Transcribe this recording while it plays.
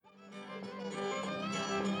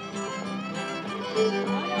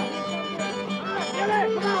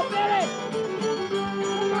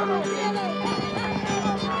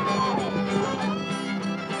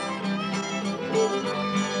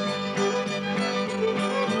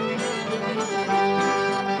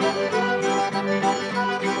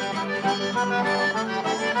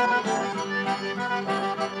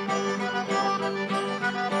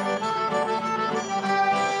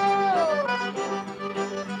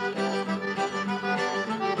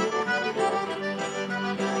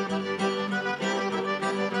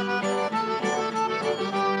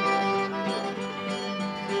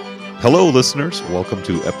Hello, listeners. Welcome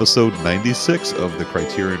to episode 96 of the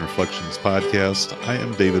Criterion Reflections podcast. I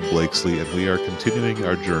am David Blakesley, and we are continuing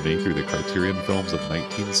our journey through the Criterion films of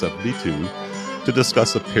 1972 to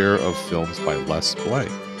discuss a pair of films by Les Blank,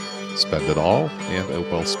 Spend It All and A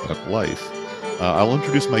Well-Spent Life. I'll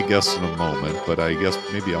introduce my guests in a moment, but I guess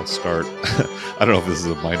maybe I'll start. I don't know if this is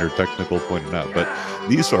a minor technical point or not, but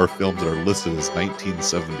these are films that are listed as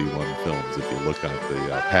 1971 films if you look at the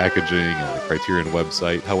packaging and the Criterion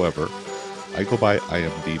website. However, I go by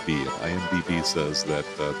IMDb, and IMDb says that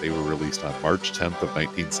they were released on March 10th of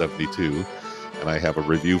 1972, and I have a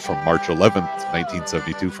review from March 11th,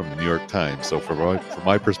 1972 from the New York Times. So from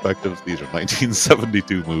my perspective, these are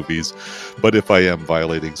 1972 movies, but if I am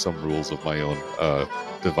violating some rules of my own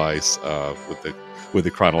device with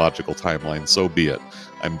the chronological timeline, so be it.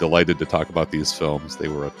 I'm delighted to talk about these films. They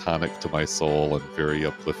were a tonic to my soul and very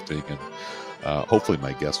uplifting, and hopefully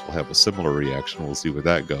my guests will have a similar reaction. We'll see where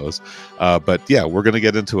that goes. But yeah, we're going to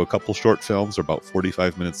get into a couple short films. They're about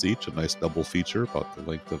 45 minutes each, a nice double feature, about the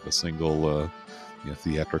length of a single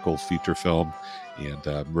theatrical feature film. And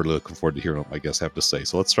I'm really looking forward to hearing what my guests have to say.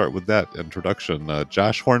 So let's start with that introduction.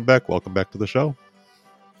 Josh Hornbeck, welcome back to the show.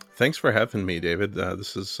 Thanks for having me, David.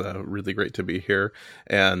 This is really great to be here,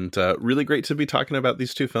 and really great to be talking about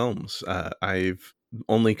these two films. I've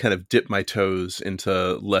only kind of dipped my toes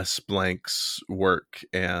into Les Blank's work,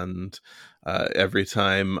 and every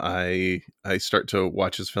time I start to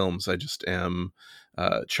watch his films, I just am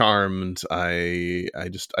charmed. I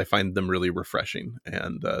find them really refreshing,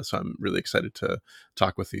 and so I'm really excited to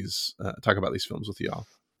talk about these films with y'all.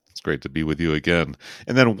 It's great to be with you again.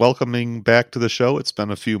 And then welcoming back to the show, it's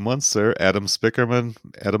been a few months there, Adam Spickerman.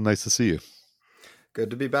 Adam, nice to see you. Good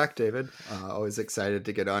to be back, David. Always excited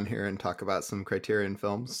to get on here and talk about some Criterion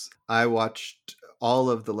films. I watched all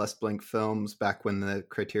of the Les Blank films back when the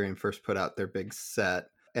Criterion first put out their big set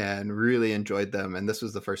and really enjoyed them. And this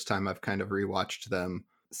was the first time I've kind of rewatched them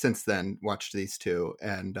since then, watched these two.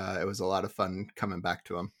 And it was a lot of fun coming back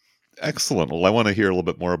to them. Excellent. Well, I want to hear a little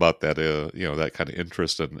bit more about that, that kind of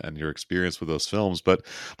interest and your experience with those films. But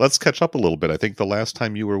let's catch up a little bit. I think the last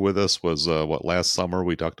time you were with us was last summer.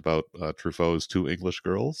 We talked about Truffaut's Two English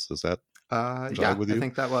Girls. Is that with you? I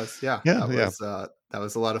think that was. That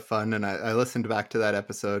was a lot of fun, and I listened back to that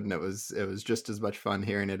episode, and it was just as much fun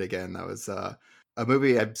hearing it again. That was a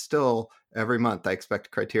movie I'm still every month I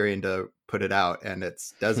expect Criterion to put it out, and it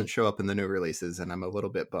doesn't show up in the new releases, and I'm a little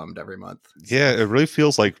bit bummed every month. So. Yeah, it really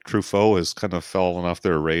feels like Truffaut has kind of fallen off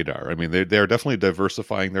their radar. I mean, they're definitely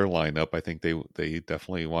diversifying their lineup. I think they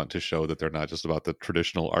definitely want to show that they're not just about the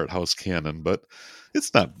traditional art house canon, but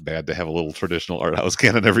it's not bad to have a little traditional art house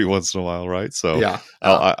canon every once in a while, right? So yeah,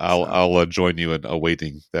 I'll join you in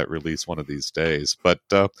awaiting that release one of these days. But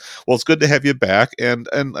well, it's good to have you back, and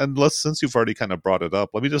since you've already kind of brought it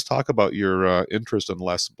up, let me just talk about your interest in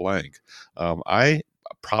Les Blank. I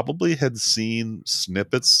probably had seen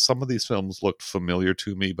snippets. Some of these films looked familiar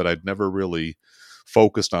to me, but I'd never really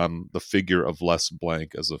focused on the figure of Les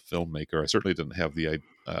Blank as a filmmaker. I certainly didn't have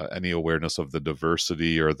any awareness of the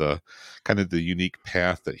diversity or the kind of the unique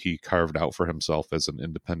path that he carved out for himself as an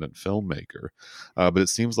independent filmmaker. But it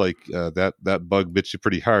seems like that bug bit you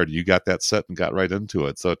pretty hard. You got that set and got right into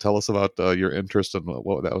it. So tell us about your interest and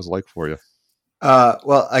what that was like for you.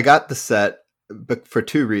 Well, I got the set but for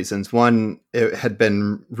two reasons. One, it had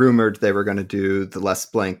been rumored they were going to do the Les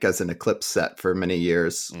Blank as an Eclipse set for many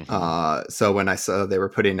years. Mm-hmm. So when I saw they were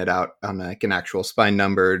putting it out on like an actual spine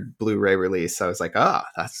numbered Blu-ray release, I was like,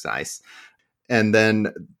 that's nice. And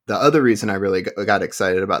then the other reason I really got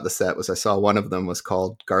excited about the set was I saw one of them was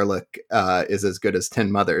called Garlic is as Good as 10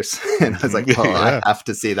 Mothers. And I was like, well, yeah. I have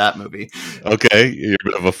to see that movie. Okay. You're a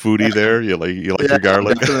bit of a foodie there. You like your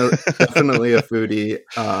garlic? Definitely a foodie.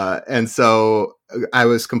 And so I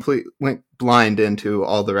went blind into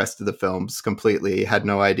all the rest of the films completely, had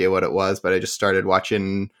no idea what it was, but I just started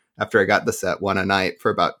watching after I got the set one a night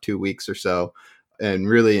for about 2 weeks or so and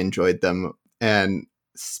really enjoyed them. And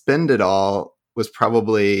Spend It All was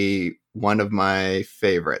probably one of my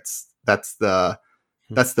favorites. That's the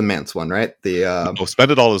Mance one, right?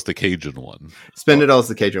 Spend It All is the Cajun one. Spend It All is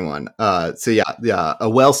the Cajun one. So yeah, A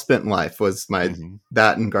Well-Spent Life was my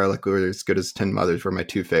that and Garlic were as Good as 10 Mothers were my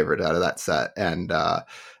two favorite out of that set. And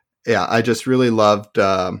I just really loved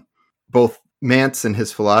both Mance and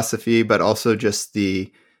his philosophy, but also just the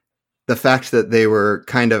fact that they were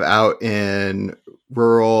kind of out in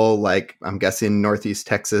rural, like I'm guessing Northeast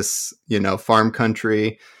Texas, farm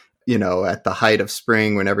country, at the height of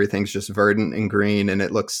spring when everything's just verdant and green and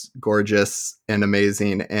it looks gorgeous and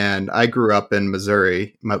amazing. And I grew up in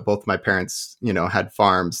Missouri. Both my parents, had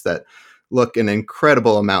farms that look an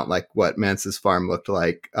incredible amount like what Mance's farm looked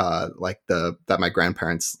like that my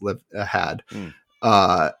grandparents had.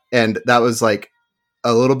 And that was like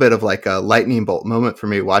a little bit of like a lightning bolt moment for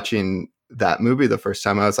me watching that movie the first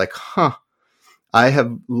time. I was like, I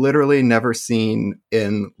have literally never seen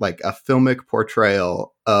in like a filmic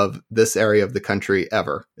portrayal of this area of the country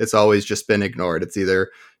ever. It's always just been ignored. It's either,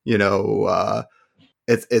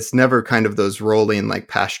 it's never kind of those rolling like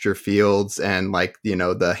pasture fields and like,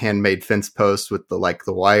 the handmade fence posts with the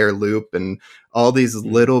wire loop and all these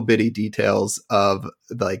little bitty details of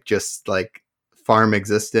like just like farm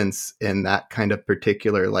existence in that kind of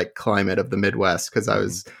particular like climate of the Midwest.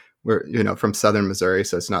 Cause we're from southern Missouri,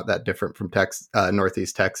 so it's not that different from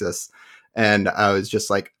Northeast Texas. And I was just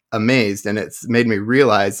like amazed. And it's made me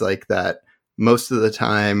realize like that most of the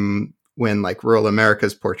time when like rural America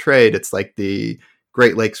is portrayed, it's like the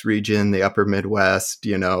Great Lakes region, the upper Midwest,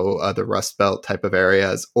 the Rust Belt type of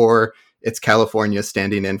areas, or it's California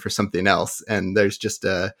standing in for something else. And there's just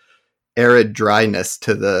a arid dryness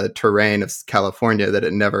to the terrain of California that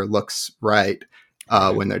it never looks right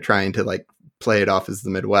when they're trying to like play it off as the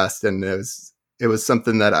Midwest. And it was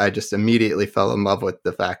something that I just immediately fell in love with,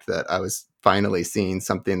 the fact that I was finally seeing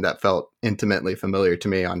something that felt intimately familiar to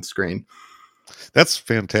me on screen. That's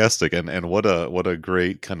fantastic, and what a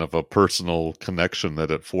great kind of a personal connection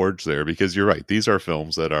that it forged there, because you're right, these are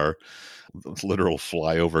films that are literal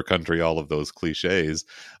flyover country, all of those cliches.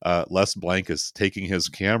 Les Blank is taking his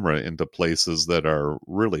camera into places that are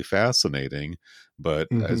really fascinating, but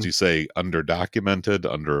as you say, underdocumented,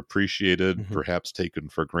 underappreciated, perhaps taken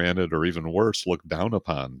for granted, or even worse, looked down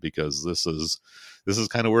upon, because this is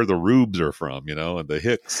kind of where the Rubes are from, and the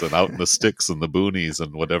Hicks, and out in the sticks and the boonies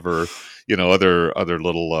and whatever, other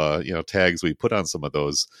little tags we put on some of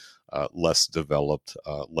those less developed,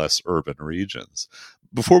 less urban regions.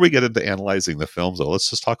 Before we get into analyzing the films, though, let's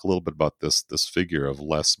just talk a little bit about this figure of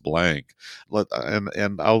Les Blank.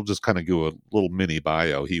 And I'll just kind of do a little mini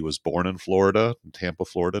bio. He was born in Florida, Tampa,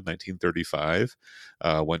 Florida, 1935.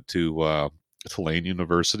 Went to Tulane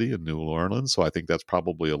University in New Orleans, so I think that's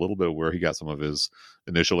probably a little bit where he got some of his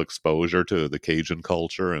initial exposure to the Cajun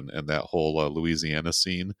culture and that whole Louisiana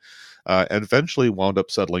scene. And eventually wound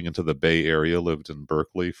up settling into the Bay Area, lived in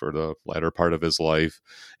Berkeley for the latter part of his life,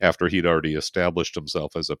 after he'd already established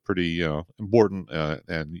himself as a pretty important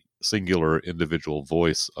and singular individual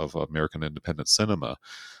voice of American independent cinema.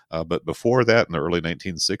 But before that, in the early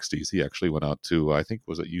 1960s, he actually went out to, I think,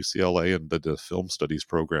 was at UCLA, and did the film studies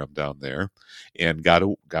program down there, and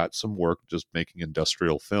got some work just making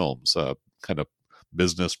industrial films, kind of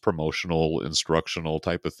business, promotional, instructional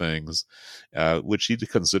type of things, which he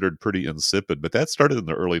considered pretty insipid. But that started in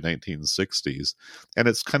the early 1960s, and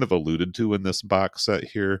it's kind of alluded to in this box set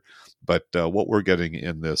here. But what we're getting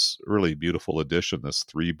in this really beautiful edition, this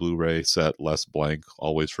 3 Blu-ray set, Les Blank,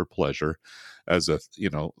 Always for Pleasure, as a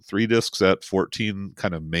 3-disc set, 14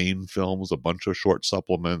 kind of main films, a bunch of short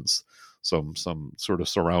supplements, some sort of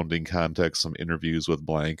surrounding context, some interviews with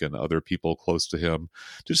Blank and other people close to him,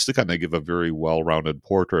 just to kind of give a very well-rounded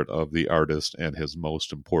portrait of the artist and his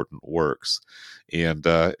most important works. And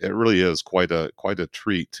it really is quite a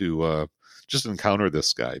treat to just encounter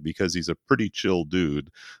this guy, because he's a pretty chill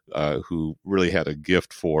dude who really had a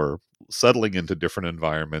gift for settling into different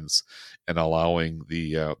environments and allowing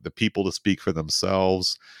the people to speak for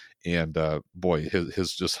themselves. And boy,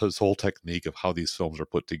 his whole technique of how these films are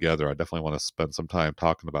put together, I definitely want to spend some time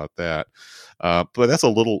talking about that. But that's a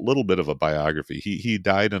little bit of a biography. He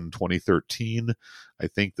died in 2013. I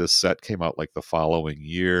think this set came out like the following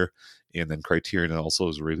year, and then Criterion also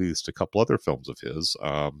has released a couple other films of his.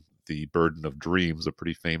 The Burden of Dreams, a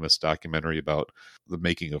pretty famous documentary about the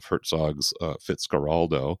making of Herzog's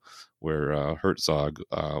Fitzcarraldo, where Herzog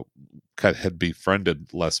had befriended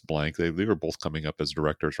Les Blank. They were both coming up as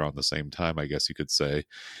directors around the same time, I guess you could say.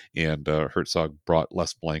 And Herzog brought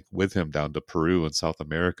Les Blank with him down to Peru in South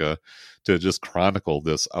America to just chronicle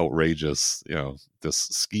this outrageous, this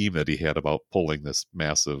scheme that he had about pulling this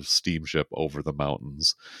massive steamship over the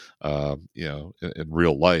mountains, in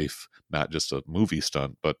real life, not just a movie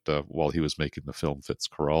stunt, but while he was making the film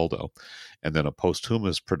Fitzcarraldo. And then a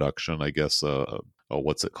posthumous production, I guess,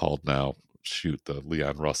 what's it called now? Shoot, the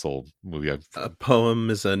Leon Russell movie. A Poem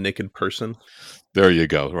is a Naked Person. There you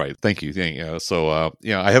go. Right. Thank you. So,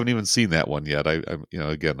 I haven't even seen that one yet.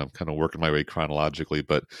 Again, I'm kind of working my way chronologically,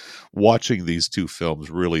 but watching these two films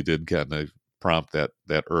really did kind of prompt that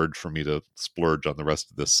urge for me to splurge on the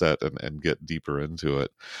rest of this set and get deeper into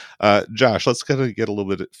it. Josh, let's kind of get a little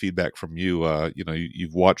bit of feedback from you.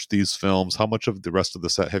 You've watched these films. How much of the rest of the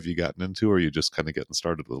set have you gotten into, or are you just kind of getting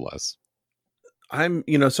started with Les? I'm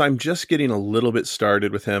just getting a little bit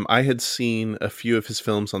started with him. I had seen a few of his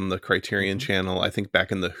films on the Criterion channel, I think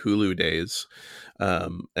back in the Hulu days.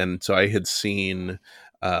 And so I had seen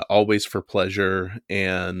Always for Pleasure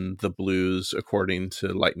and The Blues According to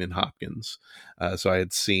Lightning Hopkins. So I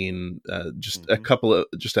had seen just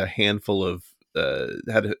a handful of,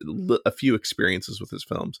 had a few experiences with his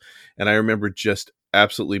films. And I remember just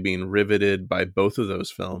absolutely being riveted by both of those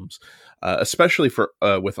films, especially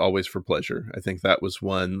with Always for Pleasure. I think that was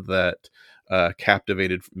one that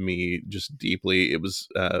captivated me just deeply. It was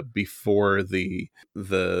before the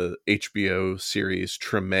HBO series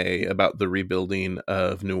Treme about the rebuilding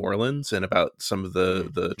of New Orleans and about some of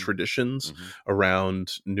the traditions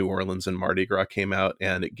around New Orleans and Mardi Gras came out,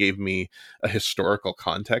 and it gave me a historical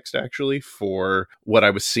context actually for what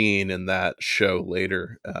I was seeing in that show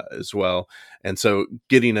later as well. And so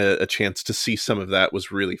getting a chance to see some of that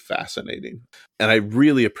was really fascinating. And I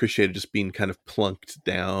really appreciated just being kind of plunked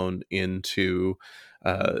down into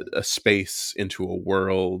a space, into a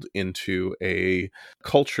world, into a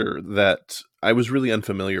culture that I was really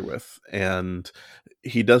unfamiliar with. And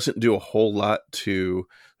he doesn't do a whole lot to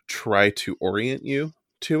try to orient you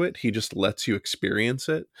to it. He just lets you experience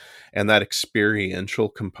it. And that experiential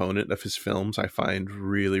component of his films I find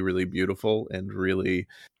really, really beautiful and really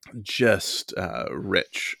just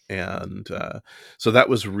rich. And so that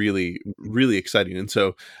was really, really exciting. And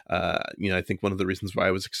so I think one of the reasons why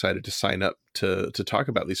I was excited to sign up to talk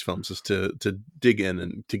about these films is to dig in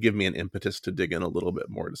and to give me an impetus to dig in a little bit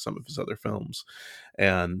more to some of his other films.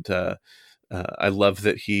 And I love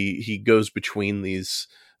that he goes between these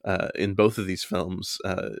in both of these films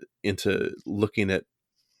into looking at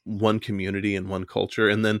one community and one culture,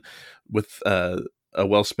 and then with A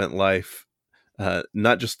Well Spent Life,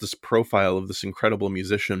 not just this profile of this incredible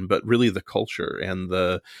musician, but really the culture and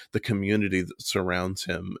the community that surrounds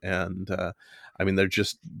him. And they're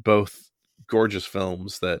just both gorgeous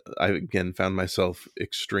films that I again found myself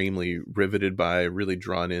extremely riveted by, really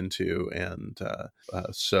drawn into, and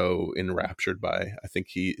so enraptured by. I think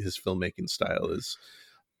his filmmaking style is,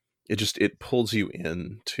 it pulls you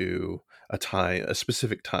into a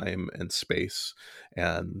specific time and space.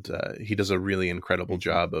 And he does a really incredible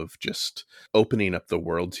job of just opening up the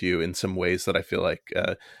world to you in some ways that I feel like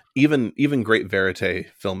even great verite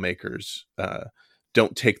filmmakers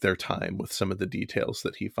don't take their time with some of the details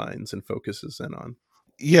that he finds and focuses in on.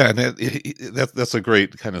 Yeah, and that's a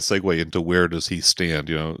great kind of segue into where does he stand.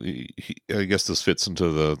 I guess this fits into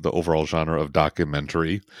the overall genre of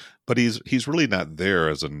documentary, but he's really not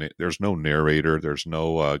there there's no narrator, there's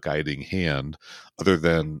no guiding hand other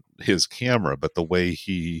than his camera, but the way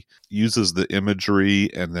he uses the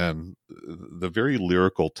imagery and then the very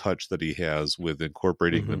lyrical touch that he has with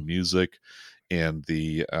incorporating the music and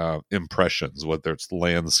the impressions, whether it's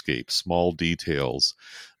landscape, small details.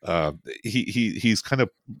 He's kind of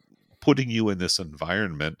putting you in this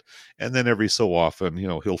environment, and then every so often,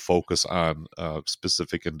 he'll focus on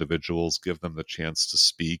specific individuals, give them the chance to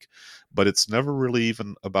speak, but it's never really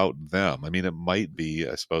even about them. I mean, it might be,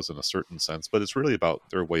 I suppose, in a certain sense, but it's really about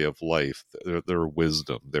their way of life, their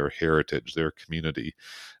wisdom, their heritage, their community,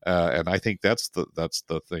 and I think that's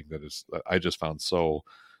the thing that I just found so.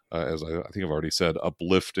 As I think I've already said,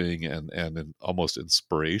 uplifting and almost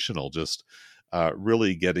inspirational, just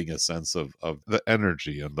really getting a sense of the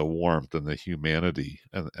energy and the warmth and the humanity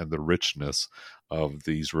and the richness of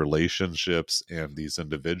these relationships and these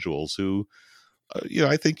individuals who,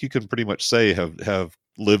 I think you can pretty much say have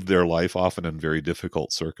lived their life often in very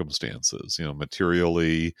difficult circumstances,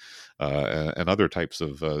 materially, and other types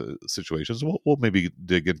of situations. We'll maybe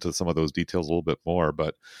dig into some of those details a little bit more,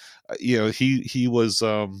 but he was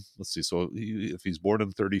let's see, so if he's born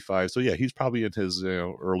in 35, so yeah, he's probably in his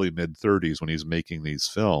early mid 30s when he's making these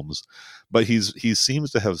films, but he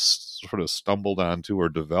seems to have sort of stumbled onto or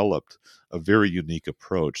developed a very unique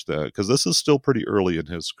approach, that because this is still pretty early in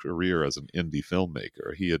his career as an indie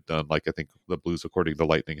filmmaker. He had done, like, I think The Blues According to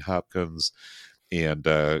Lightning Hopkins and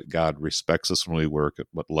God Respects Us When We Work,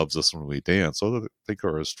 but Loves Us When We Dance. So I think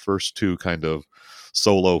are his first two kind of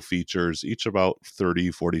solo features, each about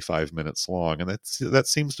 30-45 minutes long. And that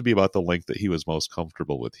seems to be about the length that he was most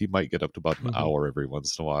comfortable with. He might get up to about an hour every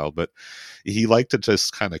once in a while, but he liked to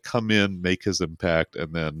just kind of come in, make his impact,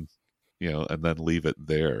 and then leave it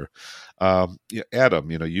there.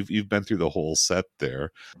 Adam, you've been through the whole set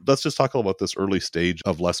there. Let's just talk about this early stage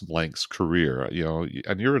of Les Blank's career.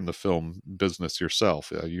 And you're in the film business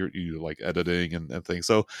yourself. You like editing and things.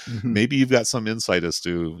 So maybe you've got some insight as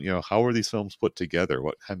to how are these films put together?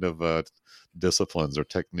 What kind of disciplines or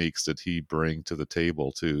techniques did he bring to the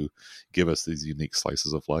table to give us these unique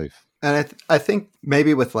slices of life? And I think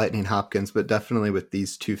maybe with Lightning Hopkins, but definitely with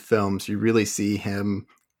these two films, you really see him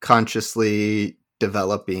consciously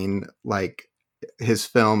developing like his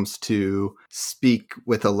films to speak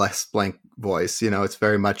with a less blank voice. It's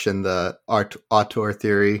very much in the auteur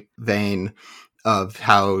theory vein of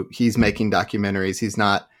how he's making documentaries. He's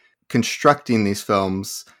not constructing these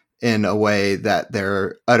films in a way that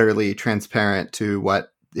they're utterly transparent to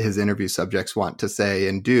what his interview subjects want to say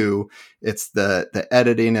and do. It's the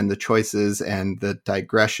editing and the choices and the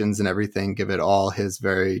digressions and everything give it all his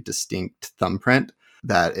very distinct thumbprint,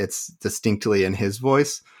 that it's distinctly in his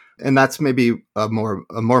voice. And that's maybe a more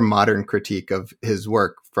modern critique of his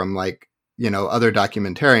work from other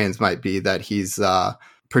documentarians might be that he's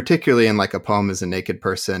particularly in like A Poem is a Naked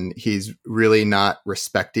Person, he's really not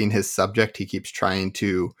respecting his subject. He keeps trying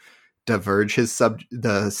to diverge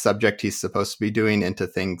the subject he's supposed to be doing into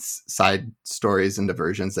things, side stories and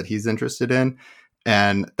diversions that he's interested in.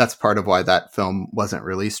 And that's part of why that film wasn't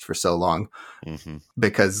released for so long,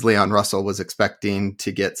 because Leon Russell was expecting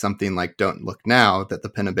to get something like Don't Look Now that the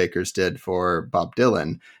Pennebaker's did for Bob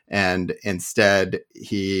Dylan. And instead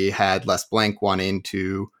he had Les Blank wanting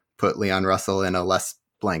to put Leon Russell in a less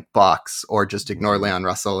blank box, or just ignore Leon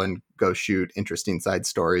Russell and go shoot interesting side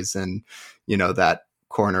stories in, that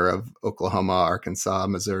corner of Oklahoma, Arkansas,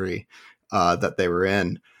 Missouri that they were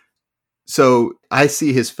in. So I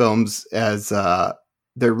see his films as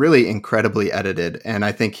they're really incredibly edited. And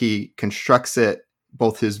I think he constructs it,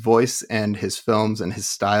 both his voice and his films and his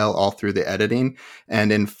style, all through the editing.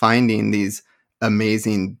 And in finding these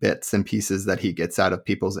amazing bits and pieces that he gets out of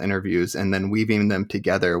people's interviews and then weaving them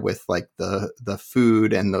together with like the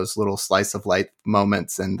food and those little slice of life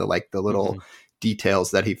moments and the little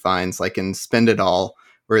details that he finds, like in Spend It All,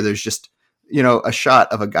 where there's just, a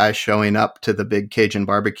shot of a guy showing up to the big Cajun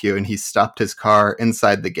barbecue and he's stopped his car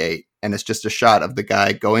inside the gate. And it's just a shot of the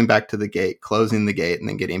guy going back to the gate, closing the gate, and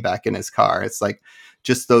then getting back in his car. It's like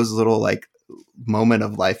just those little like moment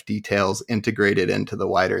of life details integrated into the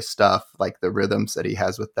wider stuff, like the rhythms that he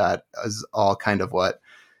has with that is all kind of what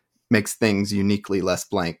makes things uniquely Les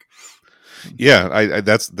Blank. Yeah, I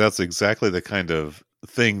that's exactly the kind of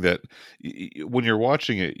thing that when you're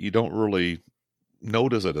watching it, you don't really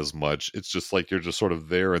notice it as much. It's just like you're just sort of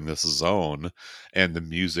there in this zone, and the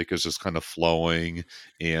music is just kind of flowing,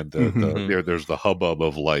 and there's the hubbub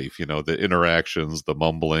of life, the interactions, the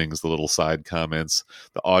mumblings, the little side comments.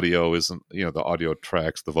 The audio isn't, the audio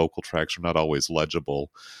tracks, the vocal tracks are not always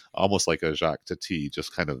legible, almost like a Jacques Tati,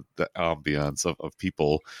 just kind of the ambiance of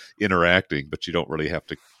people interacting, but you don't really have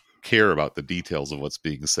to care about the details of what's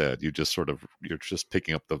being said. You're just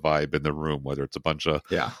picking up the vibe in the room, whether it's a bunch of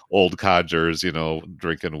old codgers,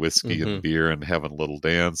 drinking whiskey and beer and having a little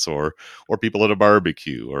dance, or people at a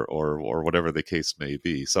barbecue, or whatever the case may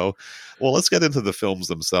be. So, well, let's get into the films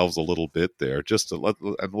themselves a little bit there,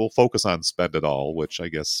 and we'll focus on Spend It All, which I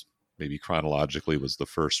guess maybe chronologically was the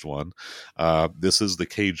first one. This is the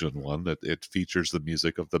Cajun one. It features the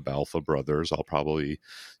music of the Balfa Brothers. I'll probably,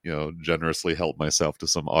 generously help myself to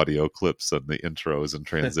some audio clips and the intros and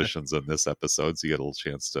transitions in this episode, so you get a little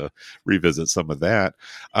chance to revisit some of that.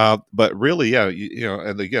 But really, yeah,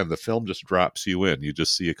 and again, the film just drops you in. You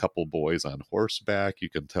just see a couple boys on horseback. You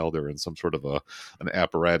can tell they're in some sort of an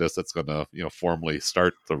apparatus that's going to, formally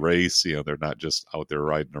start the race. They're not just out there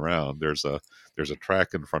riding around. There's a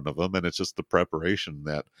track in front of them, and it's just the preparation,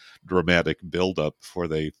 that dramatic buildup before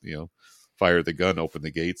they, fire the gun, open the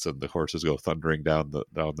gates, and the horses go thundering down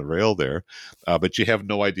the rail there. But you have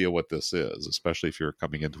no idea what this is, especially if you're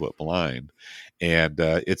coming into it blind. And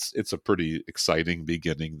it's a pretty exciting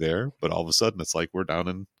beginning there. But all of a sudden, it's like we're down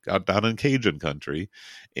in Cajun country,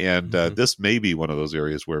 and this may be one of those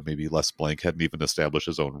areas where maybe Les Blank hadn't even established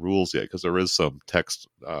his own rules yet, because there is some text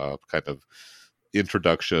kind of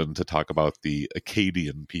introduction to talk about the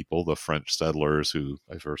Acadian people, the French settlers who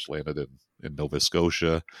I first landed in Nova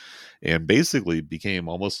Scotia, and basically became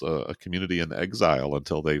almost a community in exile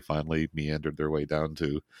until they finally meandered their way down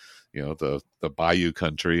to, the bayou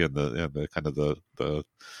country and the kind of the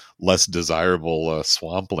less desirable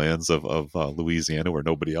swamplands of Louisiana, where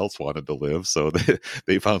nobody else wanted to live. So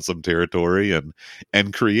they found some territory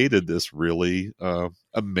and created this really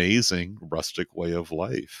amazing rustic way of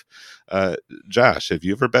life. Josh, have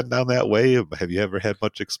you ever been down that way? Have you ever had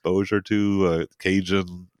much exposure to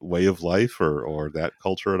Cajun way of life or that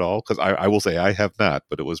culture at all? Because I will say I have not,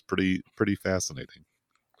 but it was pretty fascinating.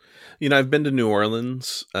 I've been to New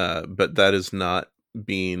Orleans, but that is not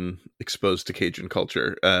being exposed to Cajun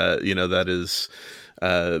culture. That is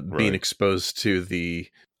being exposed to the.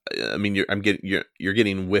 I mean, you're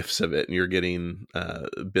getting whiffs of it, and you're getting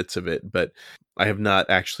bits of it, but I have not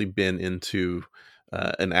actually been into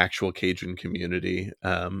an actual Cajun community.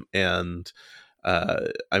 And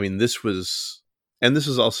I mean, this was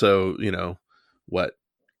also, what,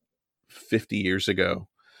 50 years ago.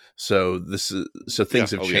 So Yeah.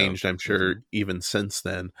 things have Oh, yeah. changed, I'm sure, even since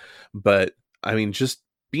then. But I mean, just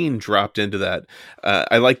being dropped into that,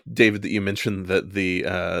 I like, David, that you mentioned that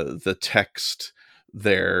the text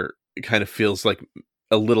there kind of feels like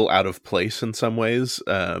a little out of place in some ways,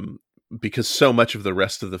 because so much of the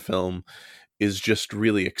rest of the film is just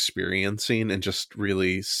really experiencing and just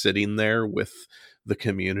really sitting there with the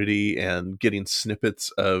community and getting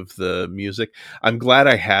snippets of the music. I'm glad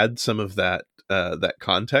I had some of that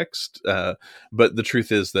context, but the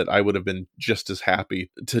truth is that I would have been just as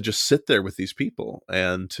happy to just sit there with these people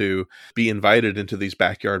and to be invited into these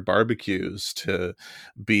backyard barbecues, to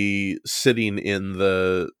be sitting in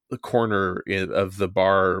the corner of the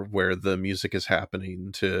bar where the music is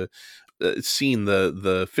happening, to seeing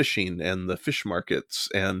the fishing and the fish markets.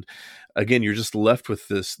 And again, you're just left with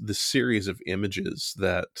this series of images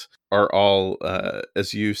that are all,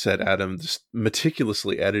 as you said, Adam, just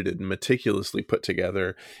meticulously edited and meticulously put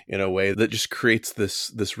together in a way that just creates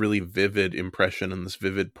this really vivid impression and this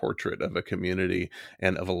vivid portrait of a community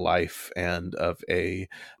and of a life and of a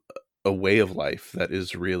way of life that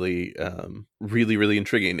is really, really, really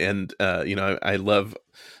intriguing. And I love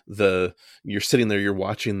you're sitting there, you're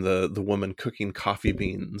watching the woman cooking coffee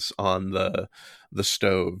beans on the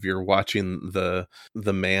stove, you're watching the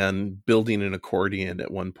man building an accordion at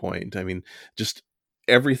one point. I mean, just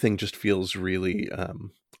everything just feels really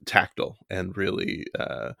tactile and really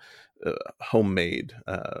homemade,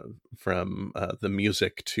 from the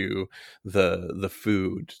music to the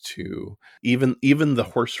food to even the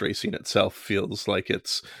horse racing itself feels like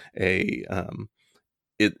it's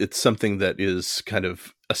it's something that is kind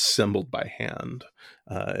of assembled by hand,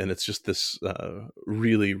 and it's just this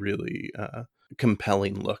really, really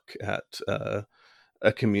compelling look at a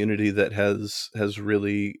community that has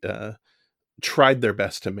really tried their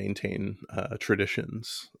best to maintain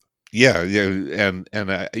traditions. Yeah, and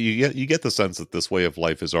you get the sense that this way of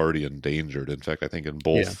life is already endangered. In fact, I think in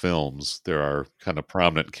both films there are kind of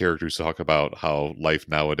prominent characters who talk about how life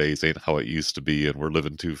nowadays ain't how it used to be, and we're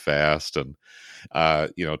living too fast, and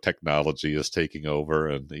technology is taking over,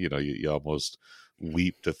 and you almost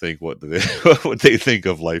weep to think what they think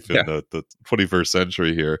of life in the 21st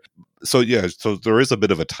century here. So there is a bit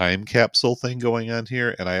of a time capsule thing going on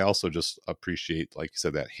here, and I also just appreciate, like you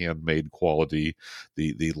said, that handmade quality,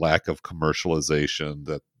 the lack of commercialization,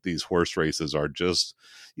 that these horse races are just,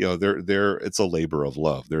 they're it's a labor of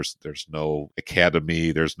love. There's no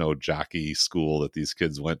academy, there's no jockey school that these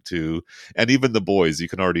kids went to, and even the boys, you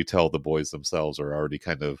can already tell the boys themselves are already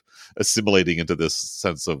kind of assimilating into this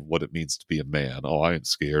sense of what it means to be a man. Oh, I ain't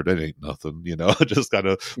scared, it ain't nothing, just kind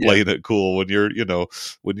of laying it cool when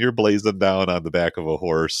you're blazing down on the back of a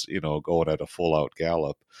horse, going at a full out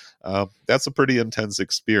gallop. That's a pretty intense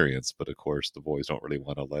experience, but of course the boys don't really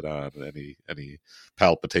want to let on any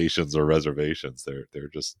palpitations or reservations. They're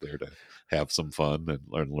just there to have some fun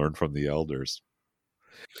and learn from the elders.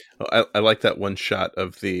 I like that one shot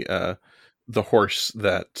of the horse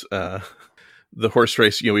that the horse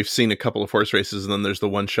race. We've seen a couple of horse races, and then there's the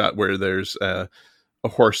one shot where there's a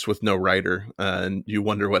horse with no rider, and you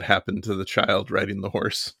wonder what happened to the child riding the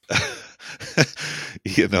horse.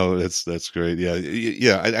 That's great.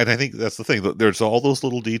 Yeah. And I think that's the thing. There's all those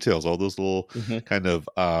little details, all those little kind of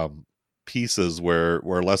pieces where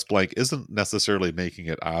Les Blank isn't necessarily making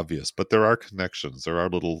it obvious, but there are connections. There are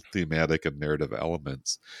little thematic and narrative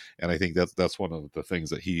elements, and I think that's one of the things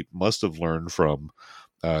that he must have learned from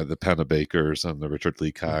the Pennebakers and the Richard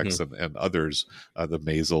Leacocks and others, the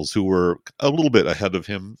Maisels, who were a little bit ahead of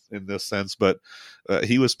him in this sense, but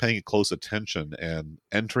he was paying close attention and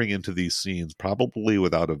entering into these scenes probably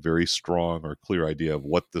without a very strong or clear idea of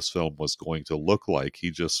what this film was going to look like.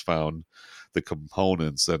 He just found the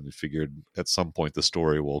components and figured at some point the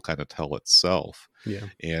story will kind of tell itself. Yeah.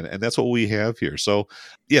 And that's what we have here. So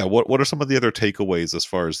yeah, what are some of the other takeaways as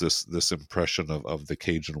far as this impression of the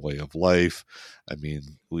Cajun way of life? I mean,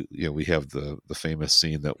 we have the famous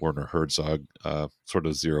scene that Werner Herzog sort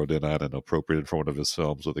of zeroed in on and appropriated for one of his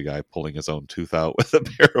films, with a guy pulling his own tooth out with a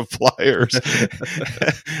pair of pliers.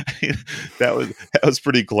 I mean, that was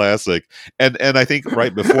pretty classic. And I think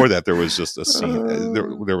right before that there was just a scene.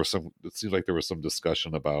 There was some. It seems like there was some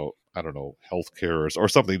discussion about, I don't know, healthcare or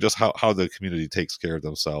something, just how the community takes care of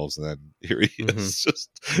themselves. And then here he is just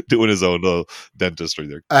doing his own dentistry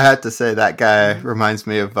there. I had to say that guy reminds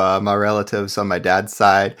me of my relatives on my dad's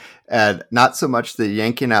side, and not so much the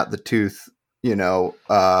yanking out the tooth,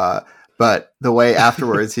 but the way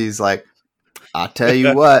afterwards he's like, I'll tell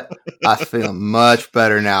you what, I feel much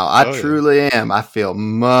better now. I truly am. I feel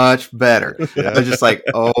much better. Yeah. I was just like,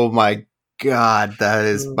 oh my God, that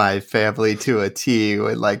is my family to a T.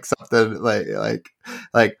 With like something like,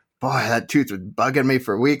 boy, that tooth was bugging me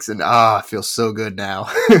for weeks, and I feel so good now.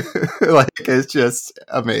 Like, it's just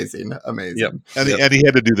amazing. Yep. And he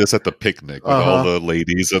had to do this at the picnic with all the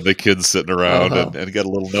ladies and the kids sitting around and get a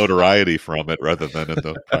little notoriety from it rather than in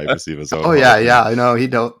the privacy of his own home. Yeah, I know. He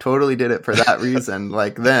totally did it for that reason.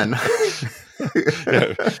 Like then.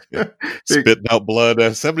 Spitting out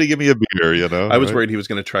blood. Somebody give me a beer, you know. I was worried he was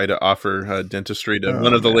going to try to offer dentistry to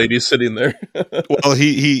one of the ladies sitting there. Well,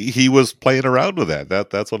 he was playing around with that.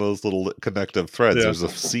 That's one of those little connective threads. Yeah. There's a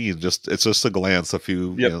scene, it's just a glance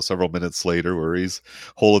several minutes later where he's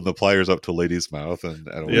holding the pliers up to a lady's mouth and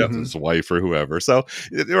his wife or whoever. So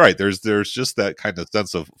you're right. There's just that kind of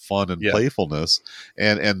sense of fun and playfulness,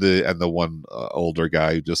 and the one older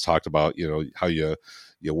guy who just talked about how you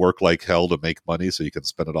work like hell to make money so you can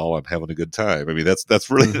spend it all on having a good time. I mean,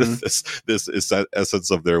 that's really this is that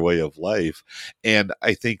essence of their way of life. And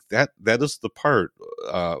I think that is the part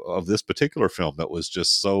of this particular film that was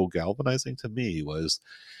just so galvanizing to me was,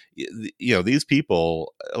 these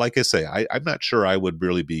people, like I say, I'm not sure I would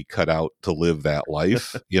really be cut out to live that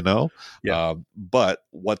life, but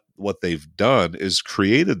what they've done is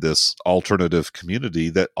created this alternative community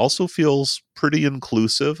that also feels pretty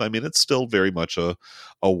inclusive. I mean, it's still very much a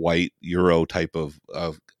white Euro type of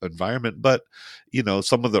environment, but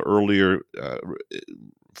some of the earlier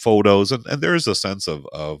photos and there's a sense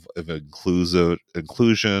of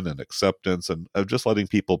inclusion and acceptance and of just letting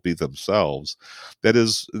people be themselves that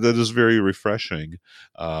is very refreshing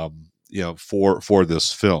for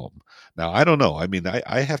this film. Now, I don't know. I mean,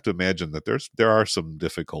 I have to imagine that there are some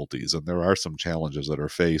difficulties and there are some challenges that are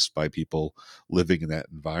faced by people living in that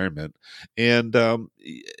environment. And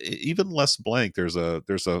even Les Blank, there's a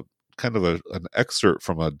kind of an excerpt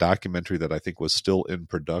from a documentary that I think was still in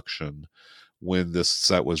production when this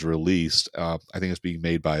set was released. I think it's being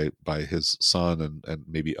made by his son and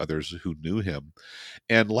maybe others who knew him.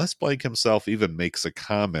 And Les Blank himself even makes a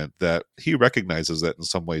comment that he recognizes that in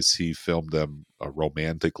some ways he filmed them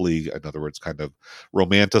romantically. In other words, kind of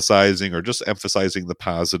romanticizing or just emphasizing the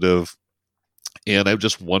positive. And I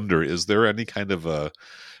just wonder, is there any kind of a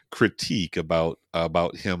critique about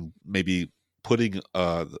him maybe putting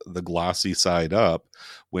the glossy side up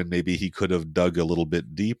when maybe he could have dug a little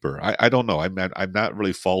bit deeper? I don't know. I'm not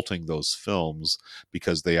really faulting those films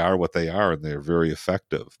because they are what they are and they're very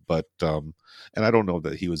effective. But and I don't know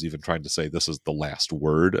that he was even trying to say this is the last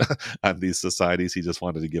word on these societies. He just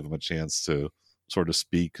wanted to give them a chance to sort of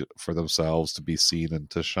speak for themselves, to be seen and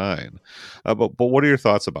to shine. But what are your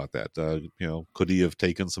thoughts about that? Could he have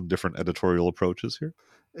taken some different editorial approaches here?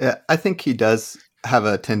 Yeah, I think he does have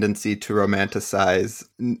a tendency to romanticize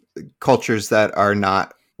cultures that are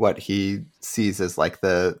not what he sees as like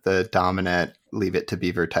the dominant Leave It to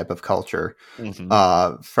Beaver type of culture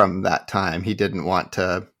from that time. He didn't want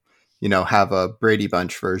to, have a Brady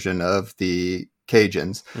Bunch version of the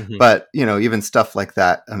Cajuns, but even stuff like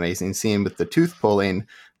that amazing scene with the tooth pulling,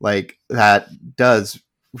 like that does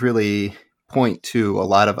really point to a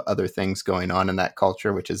lot of other things going on in that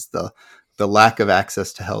culture, which is the lack of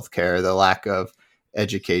access to healthcare, the lack of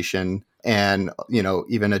education, and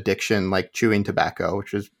even addiction, like chewing tobacco,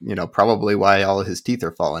 which is probably why all of his teeth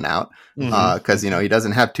are falling out, because he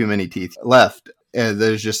doesn't have too many teeth left. And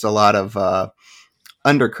there's just a lot of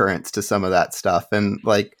undercurrents to some of that stuff, and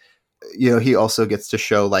like he also gets to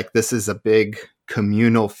show like this is a big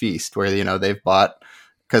communal feast where they've bought,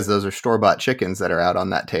 because those are store-bought chickens that are out on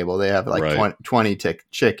that table. They have like 20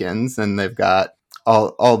 chickens, and they've got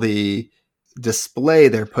all the display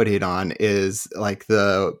they're putting on is like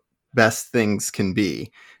the best things can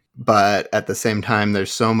be. But at the same time,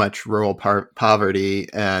 there's so much rural poverty,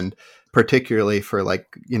 and particularly for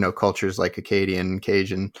like, cultures like Acadian,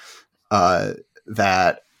 Cajun,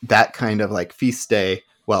 that kind of like feast day,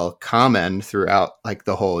 while common throughout like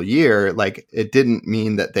the whole year, like it didn't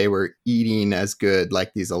mean that they were eating as good,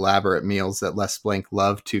 like these elaborate meals that Les Blank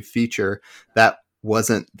loved to feature. That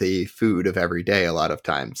wasn't the food of every day a lot of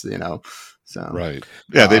times, So right,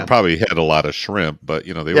 yeah, they probably had a lot of shrimp, but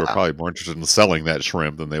they were probably more interested in selling that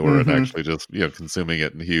shrimp than they were in actually just consuming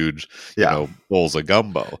it in huge bowls of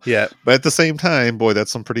gumbo. Yeah, but at the same time, boy,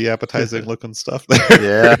 that's some pretty appetizing looking stuff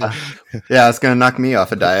there. Yeah, it's gonna knock me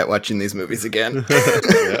off a diet watching these movies again.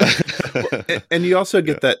 And you also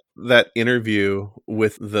get that interview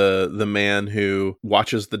with the man who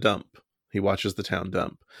watches the dump. He watches the town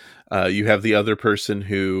dump. You have the other person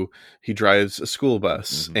who he drives a school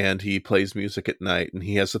bus and he plays music at night and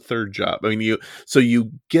he has a third job. I mean,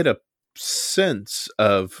 you get a sense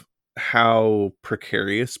of how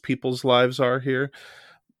precarious people's lives are here.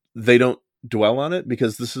 They don't dwell on it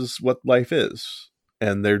because this is what life is,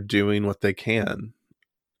 and they're doing what they can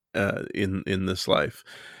in this life.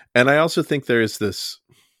 And I also think there's this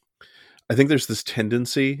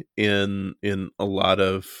tendency in a lot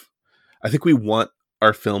of, I think we want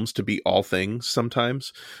our films to be all things.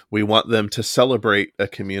 Sometimes we want them to celebrate a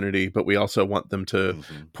community, but we also want them to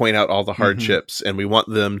point out all the hardships, and we want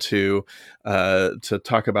them to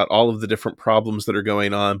talk about all of the different problems that are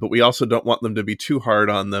going on, but we also don't want them to be too hard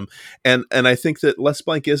on them. And I think that Les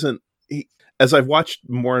Blank isn't, as I've watched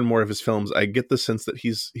more and more of his films, I get the sense that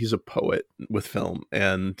he's a poet with film,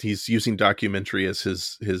 and he's using documentary as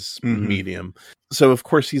his medium. So of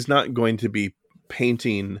course he's not going to be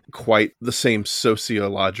painting quite the same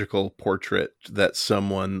sociological portrait that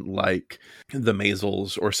someone like the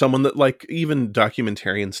Maysles, or someone that, like, even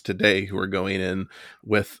documentarians today who are going in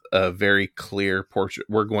with a very clear portrait.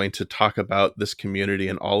 We're going to talk about this community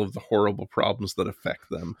and all of the horrible problems that affect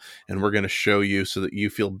them, and we're going to show you so that you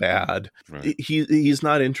feel bad. Right. He's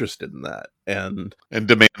not interested in that. And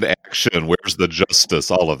demand action. Where's the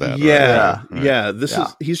justice? All of that. Yeah. Right? Yeah.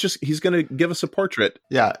 He's going to give us a portrait.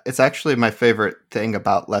 Yeah. It's actually my favorite thing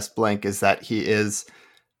about Les Blank is that he is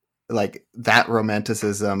like that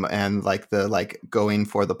romanticism and like the going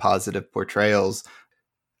for the positive portrayals.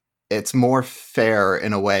 It's more fair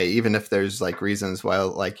in a way, even if there's like reasons why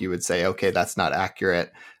like you would say, okay, that's not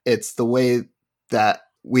accurate. It's the way that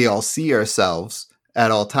we all see ourselves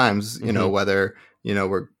at all times, you know, whether, you know,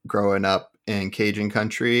 we're growing up in Cajun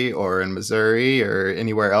country or in Missouri or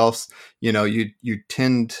anywhere else, you know,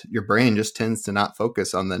 your brain just tends to not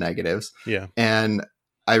focus on the negatives. Yeah. And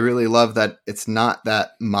I really love that it's not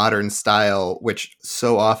that modern style, which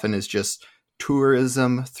so often is just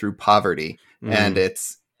tourism through poverty. And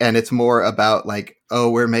it's more about like, oh,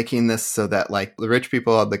 we're making this so that like the rich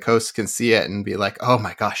people on the coast can see it and be like, oh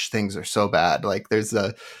my gosh, things are so bad. Like there's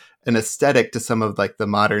an aesthetic to some of like the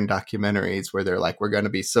modern documentaries where they're like, we're going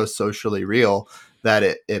to be so socially real that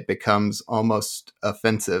it becomes almost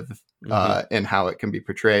offensive in how it can be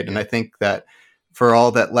portrayed. And I think that for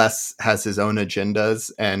all that Les has his own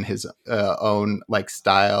agendas and his own like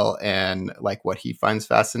style and like what he finds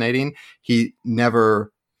fascinating, he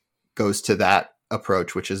never goes to that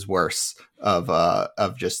approach, which is worse of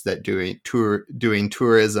just that doing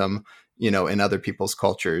tourism, you know, in other people's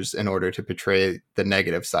cultures in order to portray the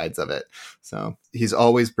negative sides of it. So he's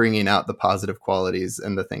always bringing out the positive qualities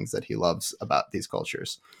and the things that he loves about these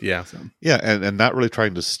cultures. Yeah. So. Yeah. And not really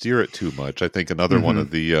trying to steer it too much. I think another one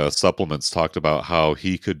of the supplements talked about how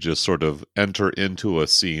he could just sort of enter into a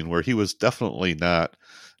scene where he was definitely not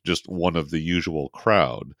just one of the usual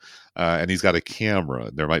crowd. And he's got a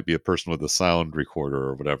camera. There might be a person with a sound recorder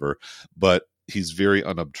or whatever, but he's very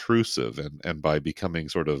unobtrusive, and by becoming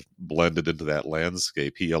sort of blended into that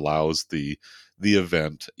landscape, he allows the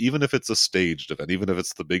event, even if it's a staged event, even if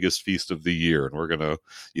it's the biggest feast of the year, and we're gonna,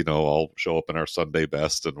 you know, all show up in our Sunday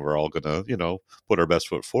best, and we're all gonna, you know, put our best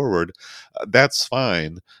foot forward. That's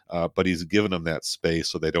fine, but he's given them that space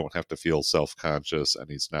so they don't have to feel self-conscious, and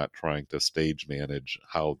he's not trying to stage manage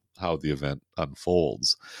how the event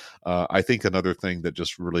unfolds. I think another thing that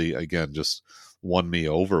just really, again, just won me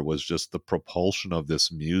over was just the propulsion of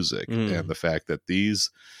this music and the fact that these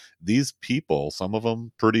people, some of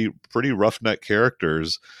them pretty roughneck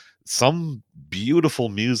characters, some beautiful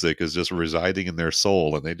music is just residing in their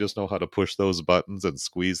soul, and they just know how to push those buttons and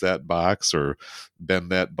squeeze that box or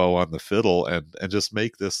bend that bow on the fiddle and just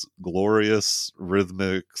make this glorious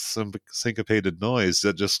rhythmic syncopated noise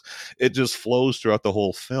that just flows throughout the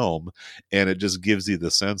whole film, and it just gives you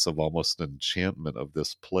the sense of almost enchantment of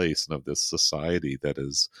this place and of this society that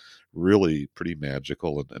is really pretty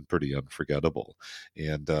magical and pretty unforgettable.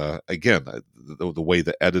 And again, the way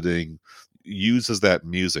the editing uses that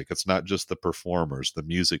music, it's not just the performers. The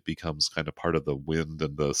music becomes kind of part of the wind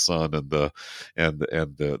and the sun and the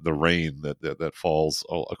rain that falls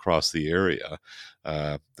all across the area.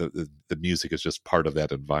 The music is just part of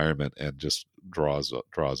that environment and just draws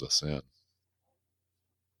us in.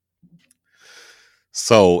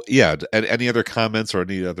 So yeah, any other comments or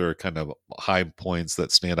any other kind of high points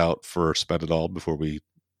that stand out for Spend It All before we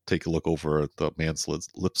take a look over at the Mansell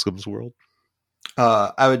Lipscomb's world?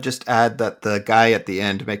 I would just add that the guy at the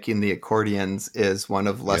end making the accordions is one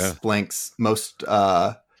of Les Blank's most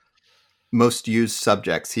used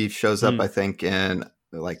subjects. He shows up, I think, in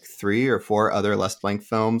like 3 or 4 other Les Blank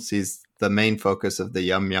films. He's the main focus of the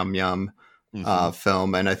Yum Yum Yum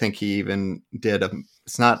film, and I think he even did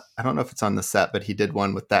I don't know if it's on the set, but he did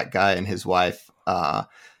one with that guy and his wife,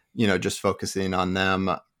 you know, just focusing on them.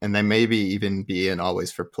 and they maybe even be in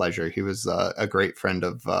Always for Pleasure. He was a great friend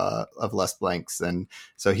of Les Blank's, and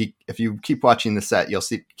so if you keep watching the set, you'll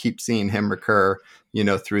keep seeing him recur,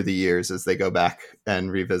 through the years as they go back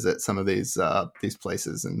and revisit some of these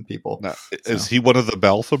places and people. Now, is he one of the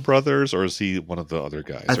Balfa brothers, or is he one of the other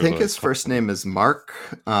guys? I think his first name is Mark.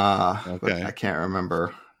 Okay. But I can't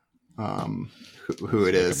remember who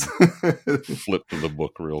it is. Flip to the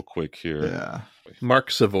book real quick here. Yeah,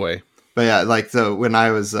 Mark Savoy. But yeah, so when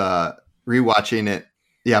I was rewatching it,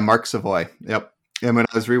 Mark Savoy. Yep. And when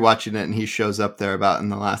I was rewatching it and he shows up there about in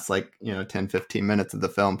the last 10, 15 minutes of the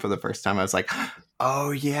film for the first time, I was like,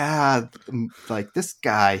 oh yeah, like this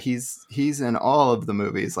guy, he's in all of the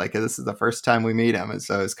movies. Like this is the first time we meet him. And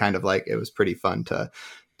so it's kind of like, it was pretty fun to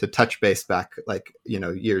touch base back,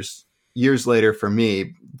 years later for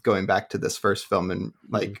me, going back to this first film, and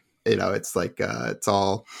it's like it's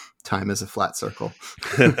all time is a flat circle.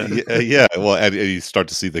 Yeah. Well, and you start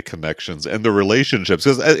to see the connections and the relationships,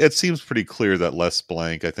 because it seems pretty clear that Les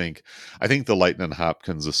Blank, I think the Lightnin'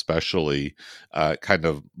 Hopkins especially kind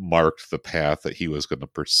of marked the path that he was going to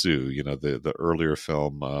pursue. The earlier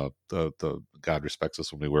film, the God Respects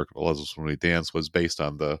Us When We Work, Loves Us When We Dance, was based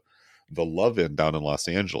on the Love-In down in Los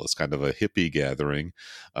Angeles, kind of a hippie gathering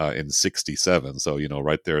in '67. So,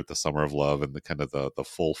 right there at the Summer of Love and the kind of the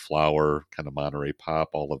full flower kind of Monterey Pop,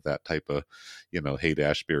 all of that type of,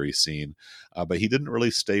 Haight-Ashbury scene. But he didn't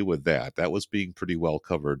really stay with that. That was being pretty well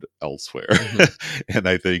covered elsewhere. Mm-hmm. And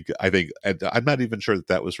I think, and I'm not even sure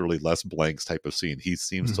that was really Les Blank's type of scene. He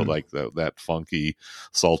seems to like that funky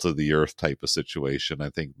salt of the earth type of situation. I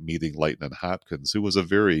think meeting Lightnin' Hopkins, who was a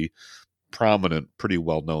very prominent, pretty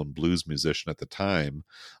well-known blues musician at the time,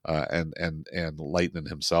 and Lightnin'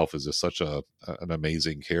 himself is just such an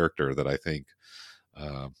amazing character that I think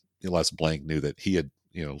Les Blank knew that he had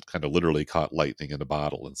kind of literally caught lightning in a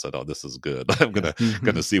bottle and said, oh, this is good. I'm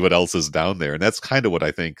gonna see what else is down there. And that's kind of what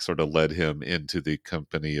I think sort of led him into the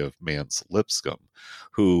company of Mance Lipscomb,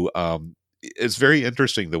 who it's very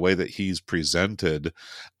interesting the way that he's presented.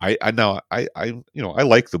 I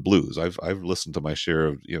like the blues. I've listened to my share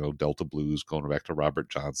of Delta blues, going back to Robert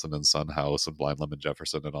Johnson and Son House and Blind Lemon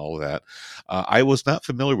Jefferson and all of that. I was not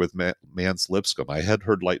familiar with Mance Lipscomb. I had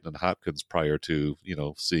heard Lightnin' Hopkins prior to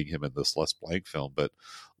seeing him in this Les Blank film, but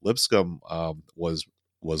Lipscomb was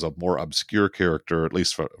a more obscure character, at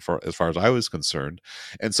least for as far as I was concerned.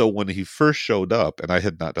 And so when he first showed up, and I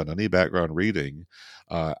had not done any background reading,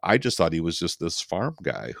 I just thought he was just this farm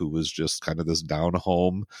guy who was just kind of this down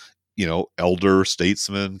home, elder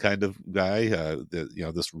statesman kind of guy,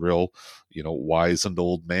 this real, wizened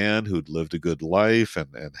old man who'd lived a good life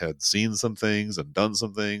and had seen some things and done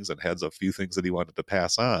some things and had a few things that he wanted to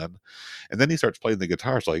pass on. And then he starts playing the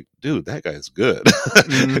guitar. It's like, dude, that guy's good.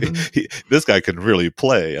 Mm-hmm. This guy can really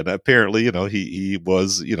play. And apparently, he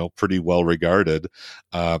was, pretty well regarded.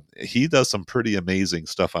 He does some pretty amazing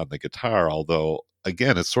stuff on the guitar, although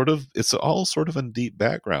again, it's all sort of in deep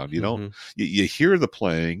background. You hear the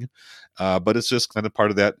playing, but it's just kind of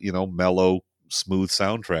part of that, mellow, smooth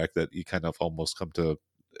soundtrack that you kind of almost come to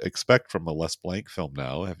expect from a Les Blank film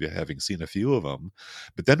now, having seen a few of them.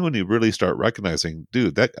 But then when you really start recognizing,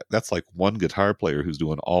 dude, that's like one guitar player who's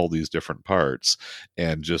doing all these different parts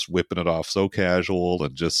and just whipping it off so casual,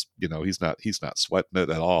 and just he's not sweating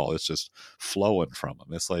it at all. It's just flowing from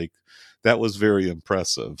him. It's like, that was very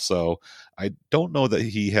impressive. So I don't know that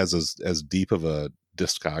he has as deep of a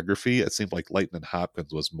discography. It seemed like Lightnin'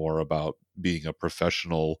 Hopkins was more about being a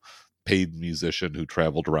professional paid musician who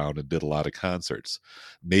traveled around and did a lot of concerts.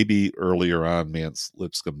 Maybe earlier on, Mance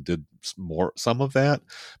Lipscomb did some of that,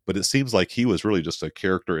 but it seems like he was really just a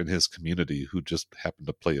character in his community who just happened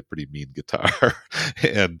to play a pretty mean guitar,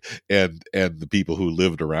 and the people who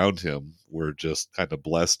lived around him were just kind of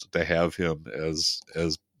blessed to have him as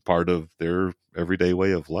part of their everyday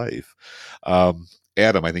way of life.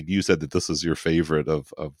 Adam, I think you said that this is your favorite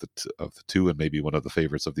of the two, and maybe one of the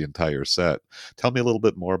favorites of the entire set. Tell me a little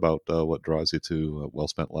bit more about what draws you to Well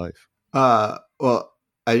Spent Life. Well,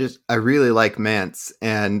 I really like Mance,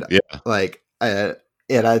 and I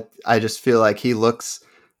just feel like he looks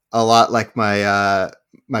a lot like my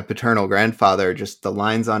paternal grandfather. Just the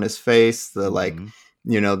lines on his face, the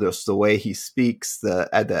just the way he speaks, the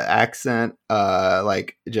accent,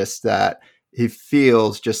 just that he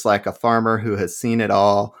feels just like a farmer who has seen it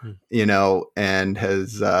all, and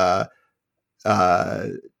has, has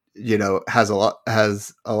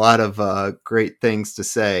a lot of great things to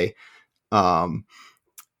say. And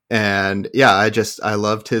yeah, I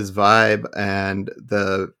loved his vibe, and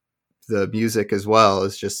the music as well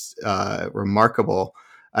is just remarkable.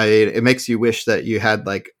 It makes you wish that you had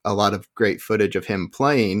like a lot of great footage of him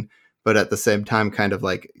playing, but at the same time, kind of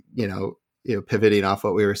like, pivoting off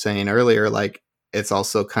what we were saying earlier, like it's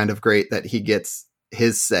also kind of great that he gets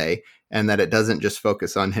his say and that it doesn't just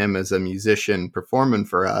focus on him as a musician performing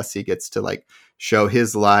for us. He gets to like show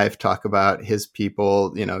his life, talk about his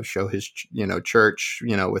people, show his, church,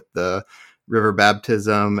 with the river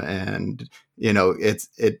baptism. And,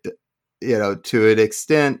 to an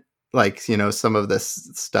extent, like, some of this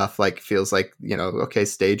stuff like feels like, okay,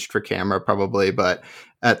 staged for camera probably, but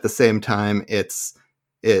at the same time, it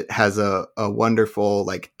has a wonderful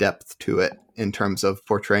like depth to it in terms of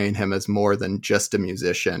portraying him as more than just a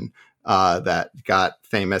musician that got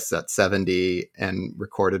famous at 70 and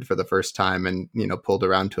recorded for the first time and, pulled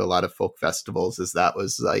around to a lot of folk festivals as that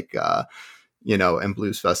was like, and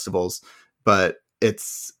blues festivals. But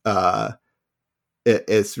it's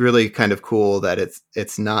really kind of cool that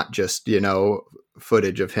it's not just,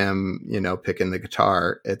 footage of him, picking the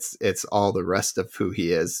guitar. It's all the rest of who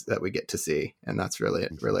he is that we get to see. And that's really,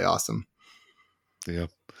 really awesome. Yeah.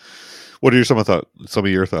 What are some of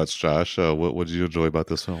your thoughts, Josh? What did you enjoy about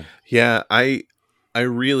this film? Yeah, I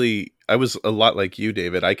was a lot like you,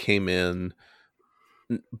 David. I came in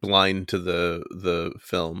blind to the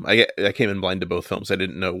film. I came in blind to both films. I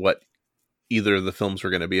didn't know what either of the films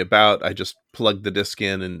were going to be about. I just plugged the disc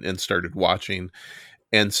in and started watching.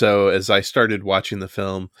 And so as I started watching the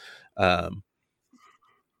film, I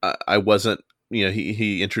wasn't,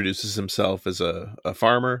 he introduces himself as a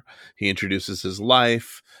farmer. He introduces his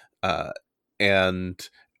life. And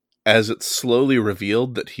as it's slowly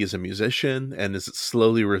revealed that he's a musician, and as it's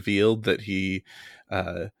slowly revealed that he,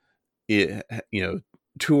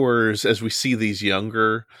 tours, as we see these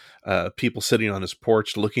younger people sitting on his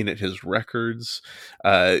porch looking at his records,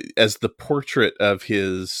 as the portrait of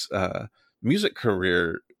his music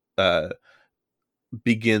career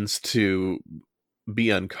begins to be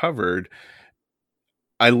uncovered.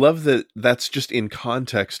 I love that that's just in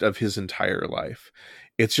context of his entire life.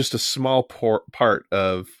 It's just a small part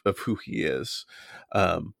of who he is,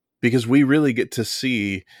 because we really get to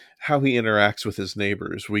see how he interacts with his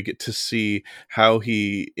neighbors. We get to see how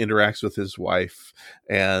he interacts with his wife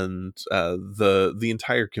and the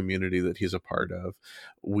entire community that he's a part of.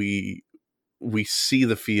 We see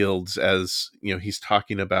the fields as, he's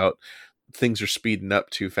talking about things are speeding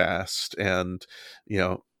up too fast, and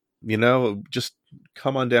just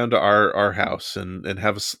come on down to our house and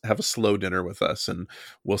have a slow dinner with us, and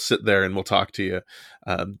we'll sit there and we'll talk to you.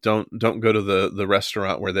 Don't go to the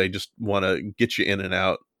restaurant where they just want to get you in and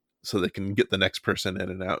out so they can get the next person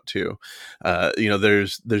in and out too.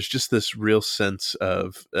 There's just this real sense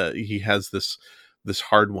of he has this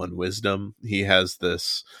hard-won wisdom. He has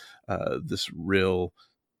this real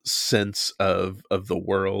sense of the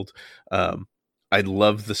world. I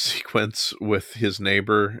love the sequence with his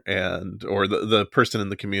neighbor or the person in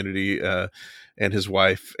the community and his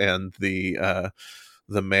wife and the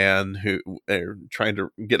man who are trying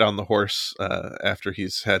to get on the horse after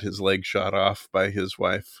he's had his leg shot off by his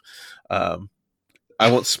wife. I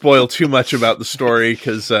won't spoil too much about the story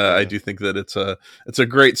because I do think that it's a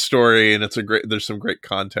great story and there's some great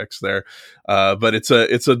context there. But it's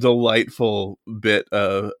a delightful bit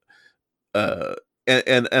of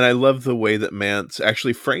and I love the way that Mance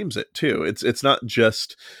actually frames it too. It's not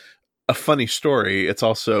just a funny story. It's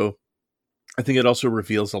also, I think it also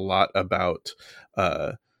reveals a lot about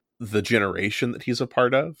the generation that he's a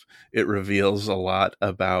part of. It reveals a lot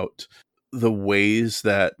about the ways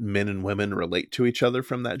that men and women relate to each other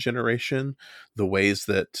from that generation, the ways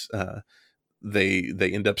that they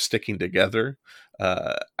end up sticking together.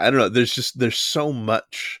 I don't know. There's so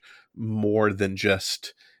much more than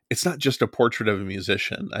just. It's not just a portrait of a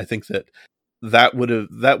musician. I think that would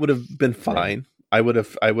have been fine. Right.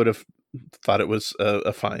 I would have thought it was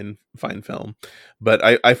a fine film, but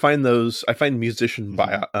I find musician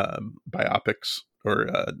biopics or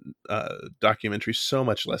documentaries so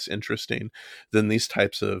much less interesting than these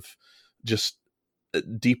types of just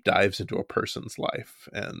deep dives into a person's life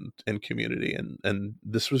and community, and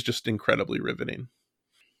this was just incredibly riveting.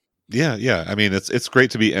 Yeah. I mean, it's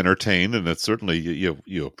great to be entertained, and it's certainly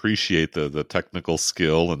you appreciate the technical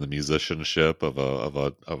skill and the musicianship of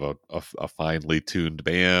a finely tuned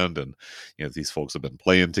band, and these folks have been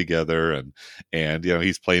playing together, and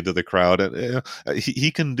he's playing to the crowd, and he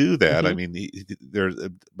can do that. Mm-hmm. I mean,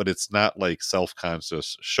 but it's not like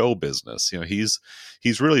self-conscious show business. He's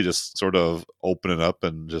really just sort of opening up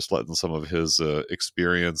and just letting some of his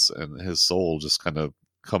experience and his soul just kind of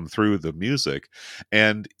come through the music.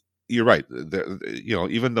 And you're right.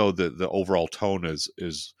 Even though the overall tone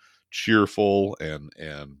is cheerful and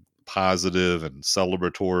positive and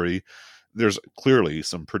celebratory, there's clearly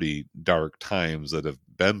some pretty dark times that have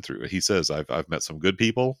been through. He says, I've met some good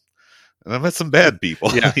people and I've met some bad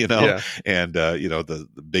people, Yeah, and the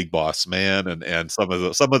big boss man, and some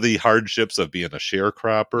of the hardships of being a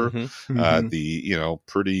sharecropper, Mm-hmm. the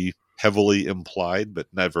pretty heavily implied but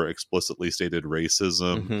never explicitly stated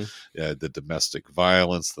racism, the domestic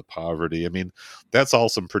violence, the poverty. I mean, that's all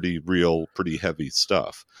some pretty real, pretty heavy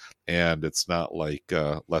stuff, and it's not like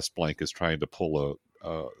Les Blanc is trying to pull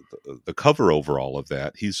the cover over all of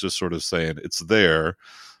that. He's just sort of saying it's there,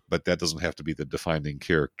 but that doesn't have to be the defining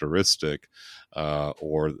characteristic,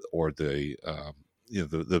 or the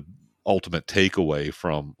the ultimate takeaway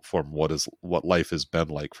from what life has been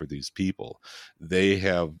like for these people. They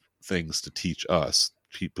have things to teach us,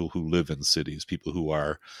 people who live in cities, people who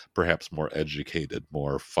are perhaps more educated,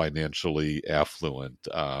 more financially affluent,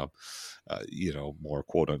 more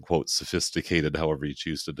quote unquote sophisticated, however you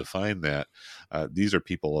choose to define that. These are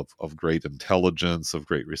people of great intelligence, of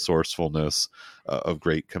great resourcefulness, of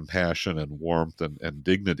great compassion and warmth and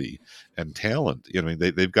dignity and talent. I mean,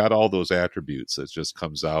 they've got all those attributes. It just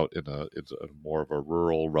comes out in a more of a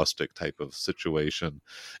rural, rustic type of situation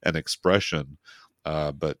and expression,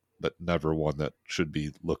 but never one that should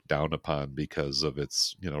be looked down upon because of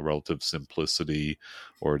its relative simplicity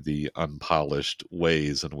or the unpolished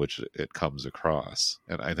ways in which it comes across.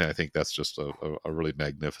 And I think that's just a really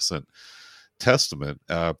magnificent testament,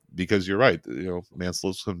 because you're right. Mance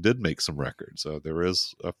Lipscomb did make some records. There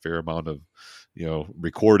is a fair amount of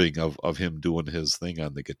recording of him doing his thing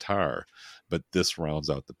on the guitar, but this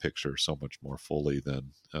rounds out the picture so much more fully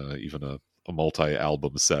than even a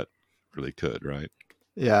multi-album set really could, right?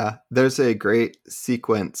 Yeah, there's a great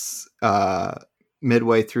sequence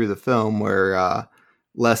midway through the film where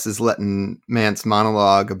Les is letting Mance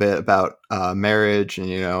monologue a bit about marriage,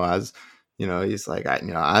 and as he's like,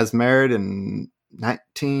 I was married in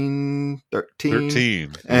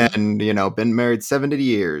 1913, and been married 70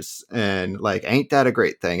 years, and like, ain't that a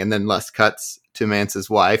great thing? And then Les cuts to Mance's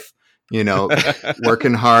wife,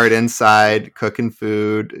 working hard inside, cooking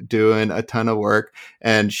food, doing a ton of work,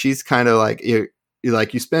 and she's kind of like, you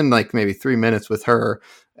spend like maybe 3 minutes with her,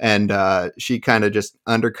 and she kind of just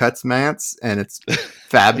undercuts Mance, and it's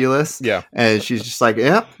fabulous. Yeah. And she's just like,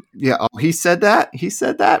 yeah. Oh, he said that.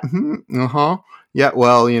 Mm-hmm. Yeah.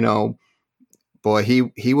 Well, boy,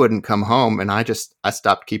 he wouldn't come home, and I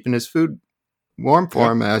stopped keeping his food warm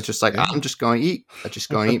for him. And I was just like, I'm just going to eat. I'm just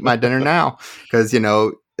going to eat my dinner now. Cause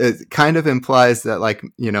it kind of implies that, like,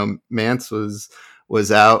 Mance was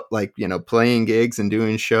out, like, playing gigs and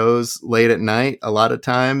doing shows late at night a lot of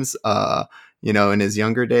times, in his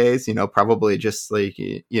younger days, probably just like,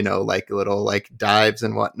 like little like dives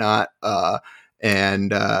and whatnot.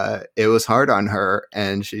 And it was hard on her,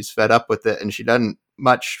 and she's fed up with it, and she doesn't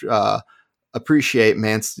much appreciate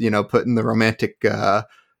Mance, putting the romantic,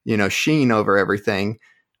 sheen over everything.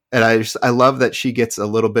 And I love that she gets a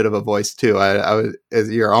little bit of a voice too.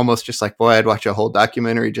 You're almost just like, boy, I'd watch a whole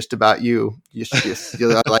documentary just about you.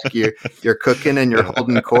 You're like you're cooking and you're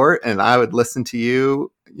holding court, and I would listen to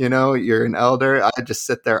you. You're an elder. I'd just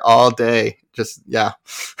sit there all day. Just, yeah.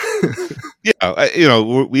 Yeah,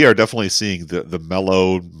 we are definitely seeing the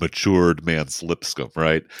mellow, matured Mance Lipscomb,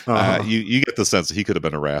 right? You get the sense that he could have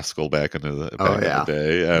been a rascal back in the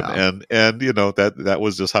day, and that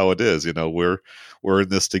was just how it is. We're in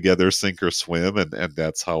this together, sink or swim, and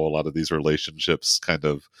that's how a lot of these relationships kind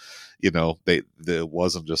of, it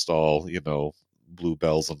wasn't just all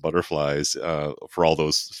bluebells and butterflies for all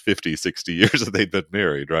those 50, 60 years that they've been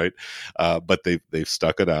married, right? But they've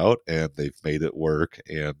stuck it out, and they've made it work.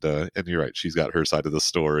 And you're right, she's got her side of the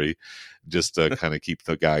story, just to kind of keep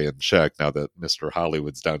the guy in check. Now that Mr.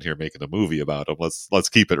 Hollywood's down here making a movie about him, let's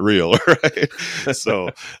keep it real, right?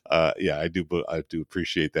 So yeah, I do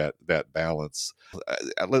appreciate that balance.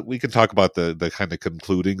 We can talk about the kind of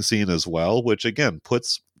concluding scene as well, which again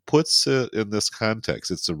puts it in this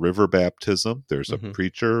context. It's a river baptism. There's a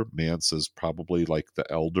preacher. Mance is probably like the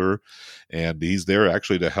elder, and he's there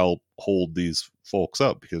actually to help hold these folks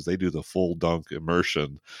up, because they do the full dunk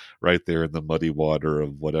immersion right there in the muddy water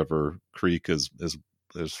of whatever creek is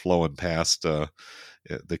flowing past the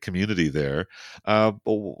community there.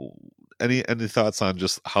 Any thoughts on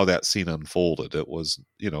just how that scene unfolded? It was,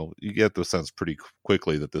 you get the sense pretty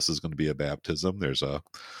quickly that this is going to be a baptism. There's a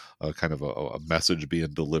kind of a message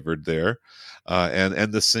being delivered there,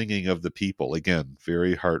 and the singing of the people, again,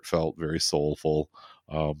 very heartfelt, very soulful.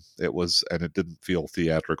 It didn't feel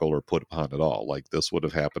theatrical or put upon at all. Like this would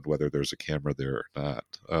have happened whether there's a camera there or not.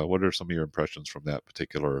 What are some of your impressions from that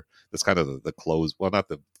particular? That's kind of the close. Well, not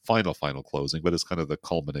the final closing, but it's kind of the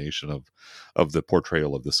culmination of the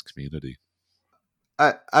portrayal of this community.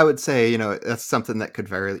 I would say, that's something that could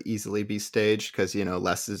very easily be staged because,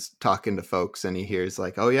 Les is talking to folks and he hears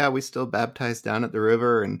like, oh yeah, we still baptize down at the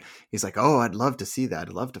river. And he's like, oh, I'd love to see that.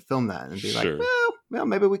 I'd love to film that. And be like, Sure. well,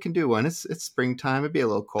 maybe we can do one. It's springtime. It'd be a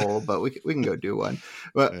little cold, but we can go do one.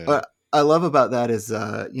 But Yeah. what I love about that is,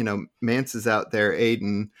 Mance is out there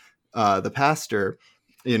aiding the pastor,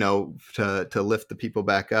 to lift the people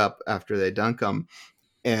back up after they dunk them.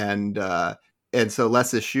 And so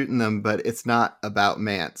Les is shooting them, but it's not about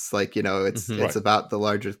Mance. Like, it's Right. about the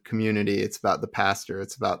larger community. It's about the pastor.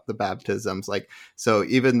 It's about the baptisms. Like, so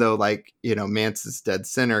even though like, Mance is dead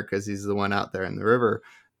center because he's the one out there in the river,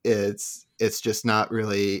 it's just not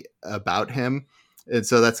really about him. And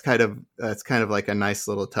so that's kind of like a nice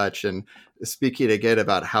little touch. And speaking again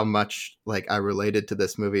about how much like I related to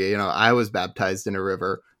this movie, I was baptized in a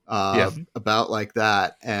river about like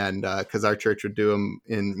that. And because our church would do them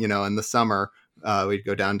in the summer. We'd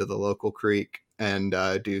go down to the local creek and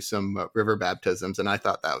do some river baptisms. And I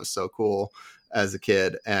thought that was so cool as a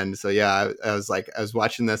kid. And so, yeah, I was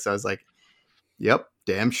watching this. I was like, yep,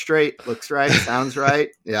 damn straight. Looks right. Sounds right.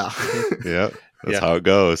 Yeah. Yeah. That's how it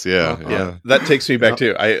goes. Yeah. Yeah. That takes me back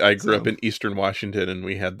too. I grew up in Eastern Washington and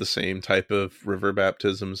we had the same type of river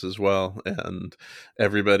baptisms as well. And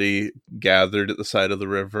everybody gathered at the side of the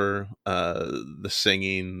river, the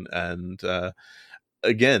singing and,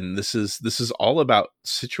 again, this is all about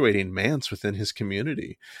situating Mance within his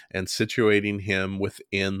community and situating him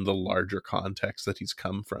within the larger context that he's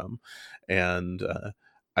come from. And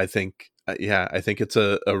I think it's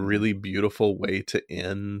a really beautiful way to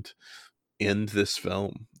end this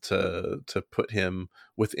film, to put him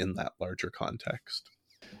within that larger context.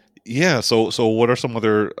 Yeah. So what are some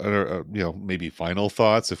other, maybe final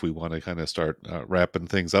thoughts if we want to kind of start wrapping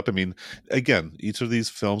things up? I mean, again, each of these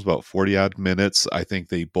films about 40 odd minutes. I think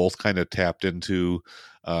they both kind of tapped into,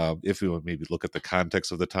 if we would maybe look at the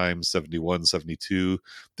context of the time, 71, 72,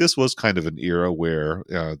 this was kind of an era where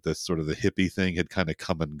the sort of the hippie thing had kind of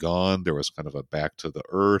come and gone. There was kind of a back to the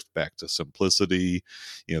earth, back to simplicity.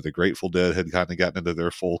 The Grateful Dead had kind of gotten into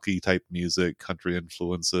their folky type music, country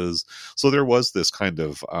influences. So there was this kind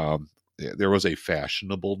of, there was a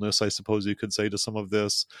fashionableness, I suppose you could say, to some of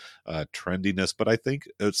this trendiness, but I think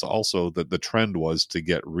it's also that the trend was to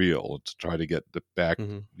get real and to try to get the back,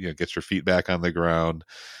 get your feet back on the ground,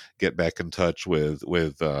 get back in touch with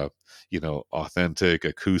authentic,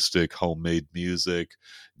 acoustic, homemade music,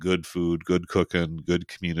 good food, good cooking, good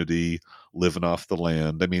community, living off the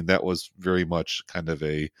land. I mean, that was very much kind of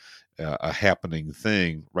a happening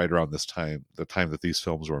thing right around this time, the time that these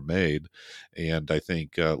films were made. And I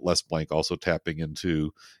think Les Blank also tapping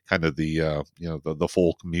into kind of the the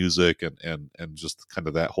folk music and just kind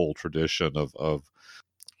of that whole tradition of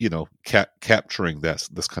capturing this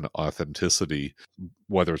kind of authenticity,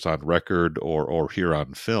 whether it's on record or here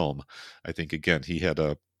on film. I think again he had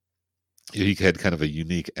kind of a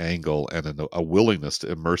unique angle and a willingness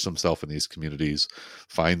to immerse himself in these communities,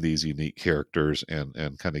 find these unique characters, and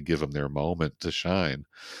kind of give them their moment to shine.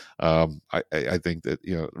 I think that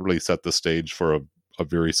really set the stage for a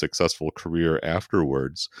very successful career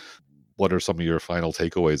afterwards. What are some of your final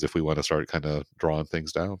takeaways if we want to start kind of drawing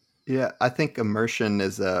things down? Yeah, I think immersion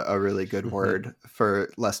is a really good word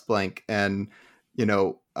for Les Blank. And,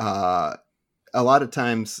 a lot of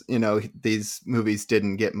times, these movies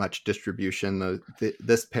didn't get much distribution.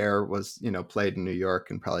 This pair was, played in New York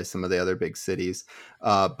and probably some of the other big cities.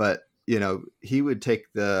 But, he would take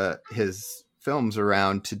his films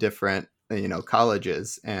around to different,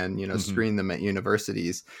 colleges and, screen them at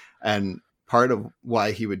universities. And part of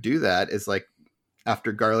why he would do that is like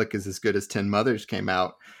after Garlic is as Good as 10 Mothers came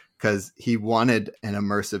out, because he wanted an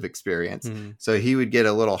immersive experience. So he would get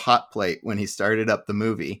a little hot plate when he started up the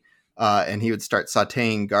movie. And he would start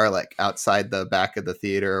sauteing garlic outside the back of the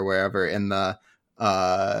theater or wherever in the,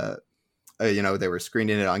 they were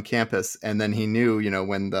screening it on campus. And then he knew,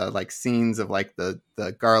 when the like scenes of like the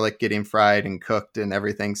garlic getting fried and cooked and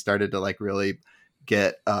everything started to like really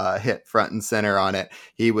get hit front and center on it,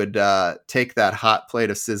 he would take that hot plate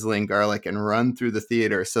of sizzling garlic and run through the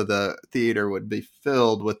theater, so the theater would be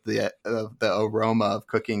filled with the aroma of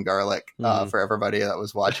cooking garlic for everybody that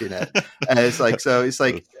was watching it. And it's like, so it's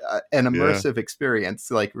like an immersive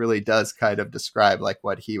experience, like really does kind of describe like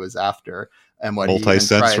what he was after and what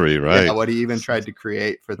multi-sensory, right? What he even tried to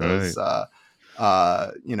create for those,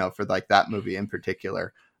 for like that movie in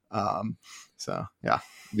particular. So yeah.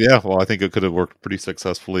 Yeah, well, I think it could have worked pretty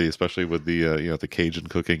successfully, especially with the the Cajun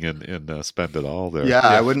cooking and Spend It All there. Yeah,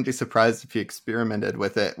 I wouldn't be surprised if he experimented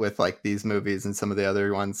with it with like these movies and some of the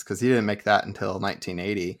other ones, because he didn't make that until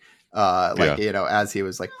 1980. Like, Yeah. you know, as he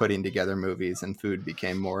was like putting together movies and food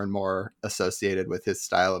became more and more associated with his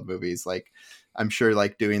style of movies. Like, I'm sure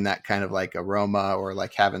like doing that kind of like aroma or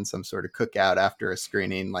like having some sort of cookout after a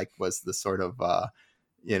screening, like was the sort of,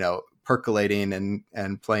 you know, percolating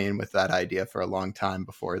and playing with that idea for a long time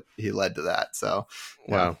before he led to that. So,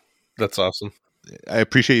 yeah. Wow, that's awesome. I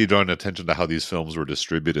appreciate you drawing attention to how these films were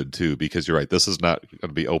distributed too, because you're right. This is not going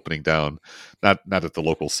to be opening down, not at the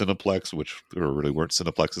local Cineplex, which there really weren't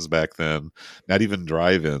Cineplexes back then. Not even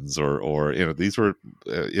drive-ins, or you know, these were.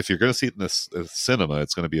 If you're going to see it in this cinema,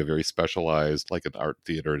 it's going to be a very specialized, like an art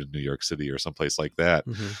theater in New York City or someplace like that.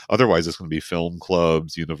 Mm-hmm. Otherwise, it's going to be film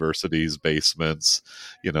clubs, universities, basements,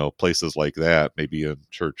 you know, places like that. Maybe in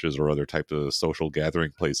churches or other types of social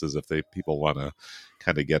gathering places if people want to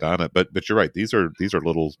kind of get on it. But you're right. These are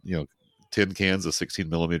little, you know, tin cans of 16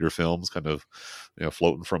 millimeter films, kind of, you know,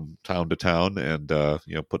 floating from town to town, and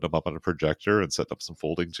you know, putting them up on a projector and setting up some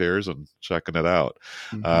folding chairs and checking it out.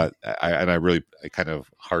 Mhm. I kind of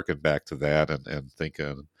harken back to that and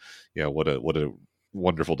thinking, you know, what a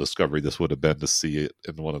wonderful discovery this would have been to see it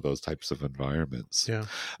in one of those types of environments.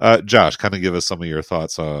 Yeah. Josh, kind of give us some of your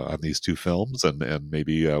thoughts on these two films, and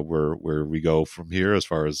maybe where we go from here as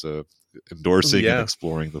far as endorsing and Yeah.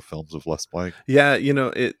 exploring the films of Les Blank. Yeah, you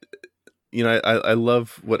know, I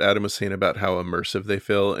love what Adam was saying about how immersive they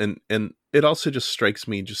feel, and it also just strikes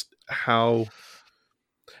me just how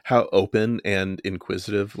open and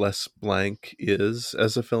inquisitive Les Blank is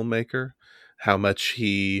as a filmmaker, how much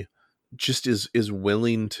he just is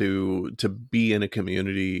willing to be in a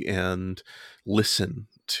community and listen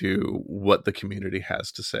to what the community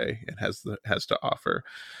has to say and has to offer.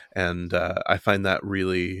 And I find that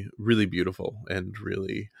really, really beautiful and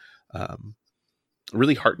really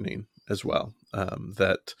really heartening as well,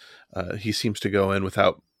 that he seems to go in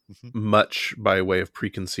without Mhm. much by way of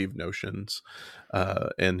preconceived notions,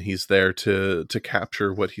 and he's there to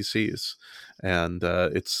capture what he sees, and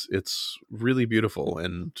it's really beautiful.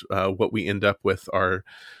 And what we end up with are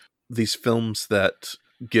these films that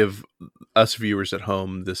give us viewers at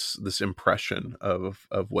home this impression of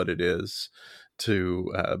what it is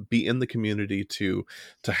to be in the community, to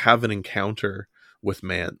have an encounter with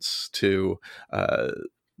Mance, uh,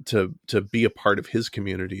 to be a part of his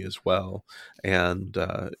community as well. And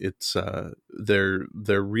it's they're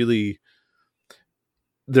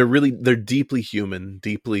deeply human,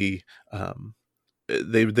 deeply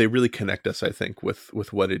they really connect us, I think,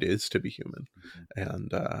 with what it is to be human.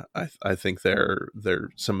 And I think they're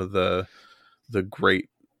some of the great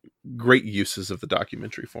uses of the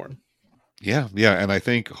documentary form. Yeah, and I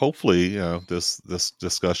think hopefully this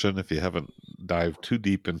discussion, if you haven't dived too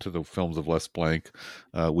deep into the films of Les Blank,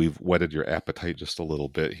 we've whetted your appetite just a little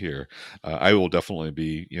bit here. I will definitely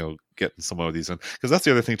be, you know, getting some of these in, because that's the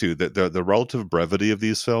other thing too. The relative brevity of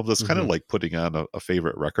these films, it's kind of like putting on a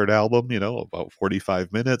favorite record album. You know, about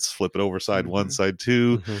 45 minutes, flip it over side one, side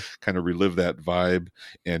two, kind of relive that vibe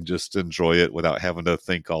and just enjoy it without having to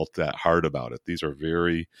think all that hard about it. These are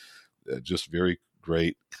very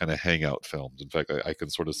great kind of hangout films. In fact, I can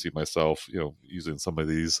sort of see myself, you know, using some of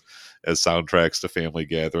these as soundtracks to family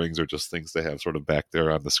gatherings, or just things to have sort of back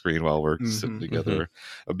there on the screen while we're sitting together.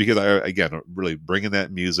 Because again, really bringing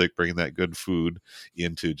that music, bringing that good food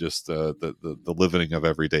into just the living of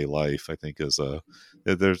everyday life, I think is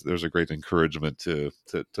there's a great encouragement to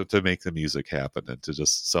make the music happen and to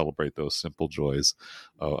just celebrate those simple joys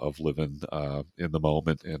of living in the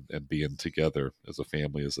moment and being together as a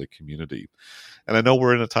family, as a community. And I know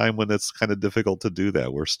we're in a time when it's kind of difficult to do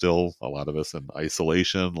that. We're still, a lot of us, in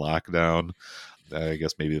isolation, lockdown. I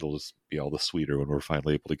guess maybe it'll just be all the sweeter when we're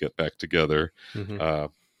finally able to get back together and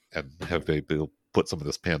have put some of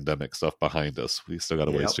this pandemic stuff behind us. We still got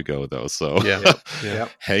a ways to go, though. So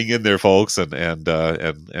hang in there, folks, and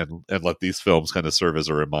let these films kind of serve as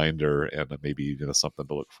a reminder and maybe, you know, something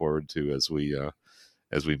to look forward to as we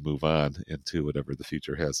move on into whatever the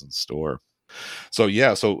future has in store. So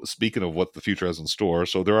speaking of what the future has in store,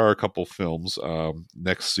 so there are a couple films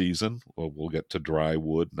next season. We'll get to Dry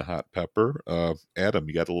Wood and Hot Pepper. Adam,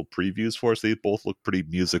 you got a little previews for us? They both look pretty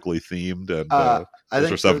musically themed, and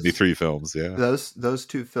those are 73 films. Yeah, those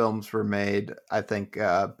two films were made, I think,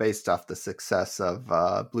 based off the success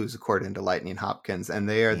of Blues According to Lightning Hopkins, and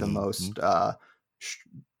they are the most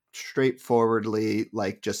straightforwardly,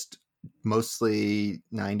 like, just mostly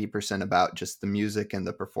 90% about just the music and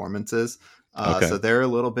the performances. So they're a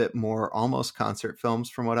little bit more almost concert films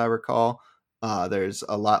from what I recall. There's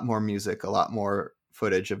a lot more music, a lot more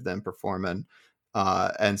footage of them performing.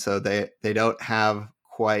 And so they don't have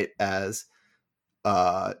quite as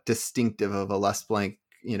distinctive of a Les Blank,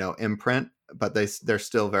 you know, imprint, but they're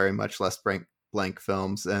still very much Les Blanc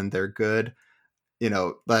films, and they're good.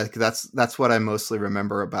 Like that's what I mostly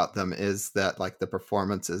remember about them, is that like the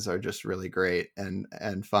performances are just really great and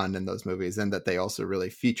fun in those movies, and that they also really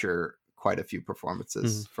feature quite a few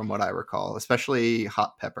performances from what I recall, especially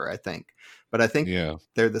Hot Pepper, I think. But I think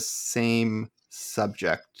they're the same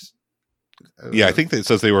subject. Yeah, I think it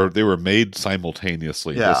says they were made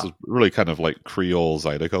simultaneously. Yeah. This is really kind of like Creole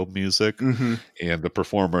Zydeco music, and the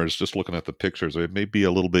performers, just looking at the pictures, they may be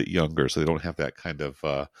a little bit younger, so they don't have that kind of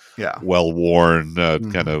well-worn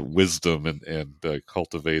kind of wisdom and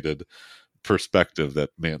cultivated perspective that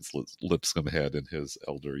Mance Lipscomb had in his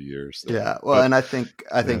elder years. So, yeah, well, and I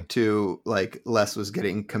think too, like Les was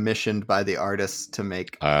getting commissioned by the artists to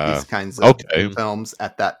make these kinds of films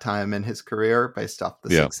at that time in his career, based off the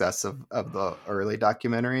success of the early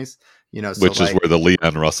documentaries. Which is where the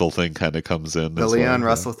Leon Russell thing kind of comes in. The Leon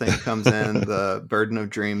Russell thing comes in. The Burden of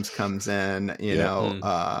Dreams comes in.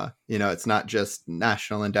 It's not just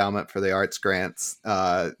National Endowment for the Arts grants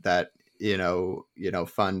that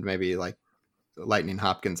fund maybe like Lightning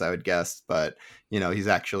Hopkins, I would guess, but he's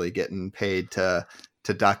actually getting paid to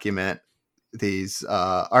document these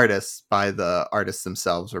artists by the artists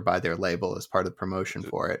themselves or by their label as part of promotion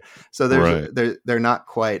for it. So they're not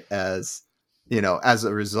quite as as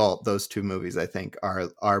a result, those two movies I think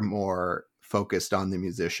are more focused on the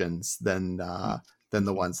musicians than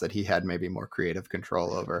the ones that he had maybe more creative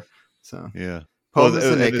control over. So Pose as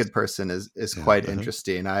a Naked Person is quite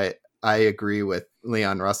interesting. I agree with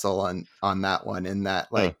Leon Russell on that one, in that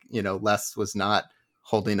Les was not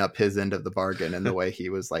holding up his end of the bargain in the way he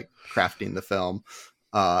was like crafting the film.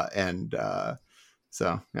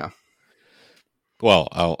 So yeah. Well,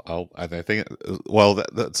 I think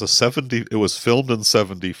that's a 70. It was filmed in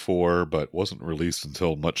 74, but wasn't released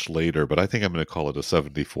until much later. But I think I'm going to call it a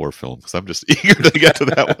 74 film, because I'm just eager to get to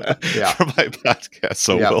that one for my podcast.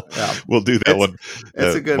 So we'll do that one.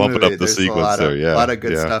 It's a good movie. Up the There's sequence a lot of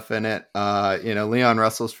good stuff in it. Leon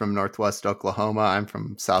Russell's from Northwest Oklahoma. I'm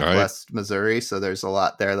from Southwest Missouri, so there's a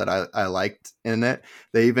lot there that I liked in it.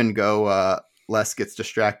 They even go. Les gets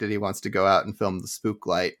distracted. He wants to go out and film the spook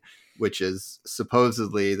light, which is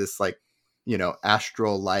supposedly this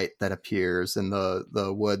astral light that appears in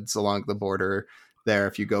the woods along the border there.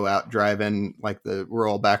 If you go out driving like the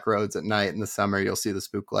rural back roads at night in the summer, you'll see the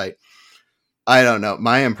spook light. I don't know.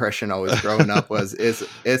 My impression always growing up was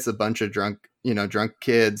it's a bunch of drunk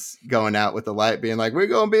kids going out with the light being like, we're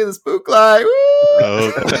going to be the spook light.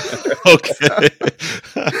 Okay.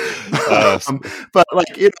 But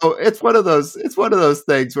it's one of those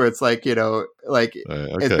things where it's like,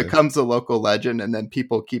 it becomes a local legend, and then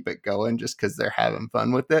people keep it going just because they're having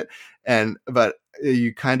fun with it. But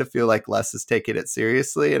you kind of feel like Les is taking it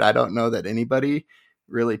seriously. And I don't know that anybody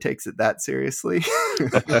really takes it that seriously.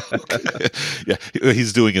 Yeah,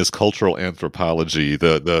 he's doing his cultural anthropology,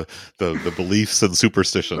 the beliefs and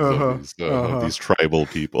superstitions of these tribal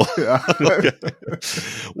people.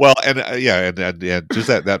 Well, and just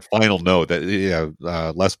that final note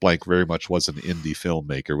that Les Blanc very much was an indie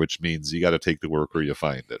filmmaker, which means you got to take the work where you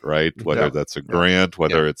find it, right? Whether that's a grant,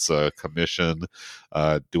 whether it's a commission,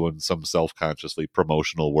 doing some self-consciously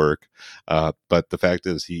promotional work, but the fact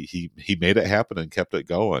is he made it happen and kept it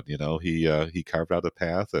going. He carved out a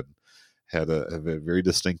path and had a very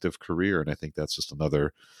distinctive career, and I think that's just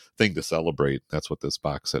another thing to celebrate. That's what this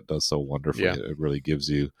box set does so wonderfully. It really gives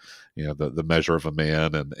you the measure of a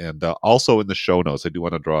man, and also in the show notes, I do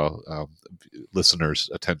want to draw listeners'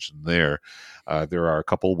 attention there. There are a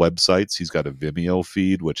couple websites. He's got a Vimeo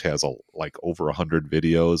feed which has over 100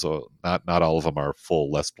 videos. Not all of them are full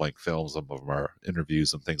Les Blanc films. Some of them are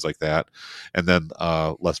interviews and things like that. And then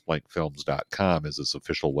lesblancfilms.com is his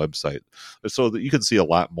official website, so that you can see a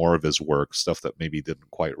lot more of his work, stuff that maybe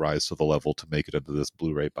didn't quite rise to the level to make it into this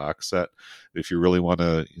Blu-ray box set. If you really want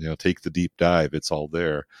to take the deep dive, it's all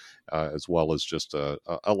there, as well as just a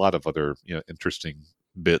lot of other interesting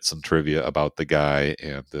bits and trivia about the guy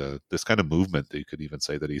and this kind of movement that you could even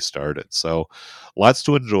say that he started. So lots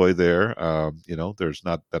to enjoy there. There's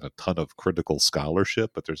not been a ton of critical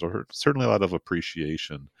scholarship, but there's certainly a lot of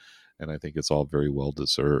appreciation, and I think it's all very well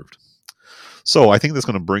deserved. So I think that's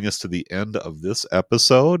going to bring us to the end of this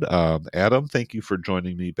episode. Adam, thank you for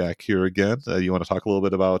joining me back here again. You want to talk a little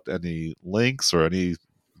bit about any links or any,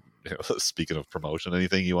 speaking of promotion,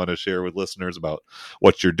 anything you want to share with listeners about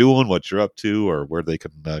what you're doing, what you're up to, or where they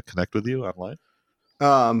can connect with you online?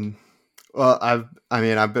 Well,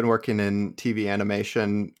 I've been working in TV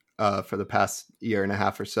animation for the past year and a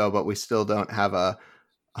half or so, but we still don't have a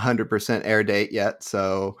 100% air date yet.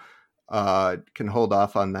 So can hold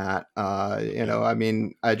off on that.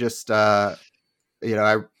 I just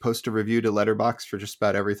I post a review to Letterboxd for just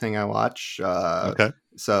about everything I watch. Okay.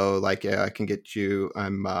 So like, I can get you,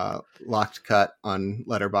 I'm Locked Cut on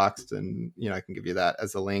Letterboxd, and, I can give you that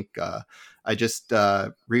as a link. I just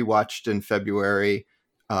rewatched in February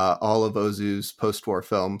all of Ozu's post-war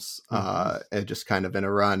films, and just kind of in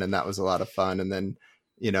a run, and that was a lot of fun. And then,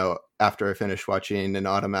 after I finished watching An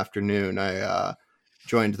Autumn Afternoon, I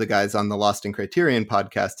joined the guys on the Lost in Criterion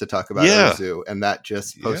podcast to talk about Ozu, and that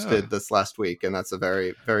just posted this last week, and that's a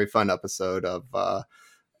very, very fun episode of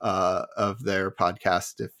their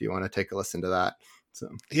podcast if you want to take a listen to that. So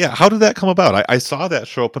yeah, how did that come about? I saw that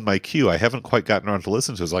show up in my queue. I haven't quite gotten around to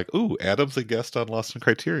listen to it. It's like, ooh, Adam's a guest on Lost in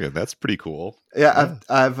Criterion. That's pretty cool. Yeah.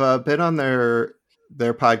 I've been on their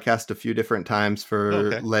podcast a few different times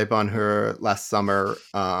for Les Bonheur last summer.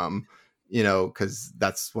 Because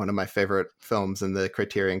that's one of my favorite films in the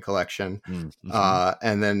Criterion collection.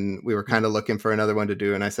 And then we were kind of looking for another one to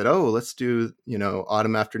do. And I said, let's do,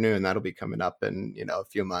 Autumn Afternoon. That'll be coming up in, a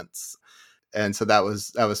few months. And so that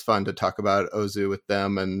was fun to talk about Ozu with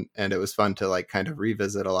them. And it was fun to like kind of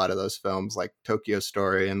revisit a lot of those films, like Tokyo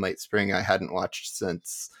Story and Late Spring I hadn't watched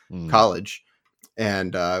since college.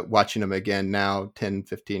 And watching them again now, 10,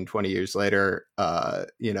 15, 20 years later,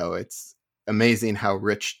 it's amazing how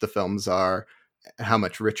rich the films are, how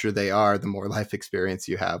much richer they are the more life experience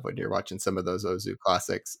you have when you're watching some of those Ozu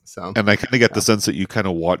classics. So, and I kind of get the sense that you kind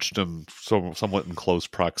of watched them somewhat in close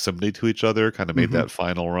proximity to each other, kind of made that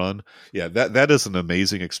final run. Yeah, that is an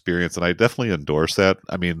amazing experience, and I definitely endorse that.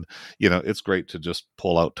 I mean, it's great to just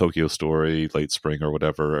pull out Tokyo Story, Late Spring, or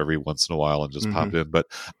whatever every once in a while and just pop in, but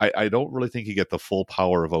I don't really think you get the full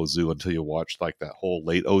power of Ozu until you watch like that whole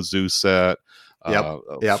late Ozu set.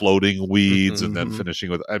 Floating weeds, and then finishing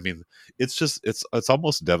with, I mean, it's just it's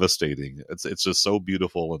almost devastating. It's just so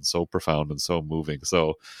beautiful and so profound and so moving.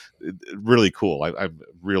 So really cool. I'm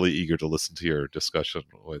really eager to listen to your discussion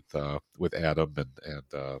with Adam and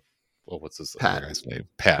what's his guy's name?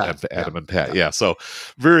 Pat. Adam and Pat. Yeah. So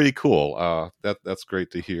very cool. That's great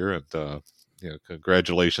to hear. And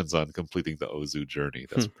congratulations on completing the Ozu journey.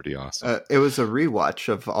 That's pretty awesome. It was a rewatch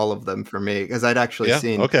of all of them for me because I'd actually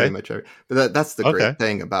seen pretty much every. But that's the great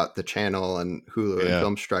thing about the channel and Hulu and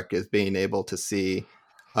Filmstruck is being able to see,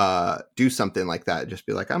 do something like that. Just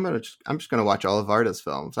be like, I'm just gonna watch all of Varda's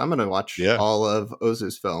films. I'm gonna watch all of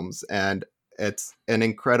Ozu's films, and it's an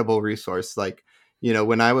incredible resource. Like,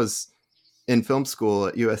 when I was in film school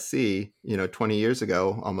at USC, 20 years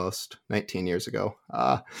ago, almost 19 years ago,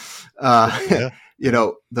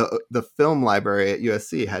 the film library at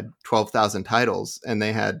USC had 12,000 titles, and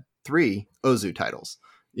they had 3 Ozu titles.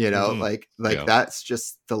 That's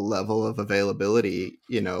just the level of availability,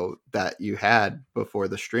 that you had before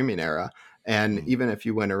the streaming era. And even if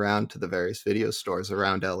you went around to the various video stores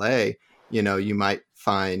around LA, you might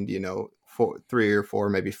find, 3 or 4,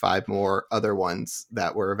 maybe 5 more other ones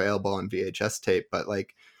that were available on VHS tape. But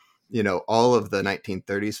all of the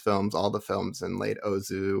 1930s films, all the films in late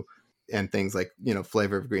Ozu and things like,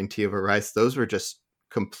 Flavor of Green Tea Over Rice, those were just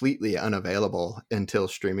completely unavailable until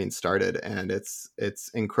streaming started. And it's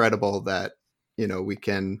incredible that, we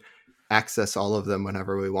can access all of them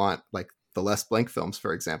whenever we want. Like the Les Blank films,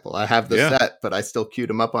 for example. I have the set, but I still queued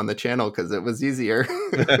them up on the channel because it was easier.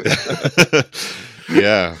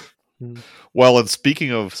 Yeah. Well, and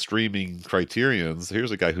speaking of streaming criterions, here's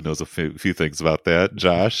a guy who knows a few things about that.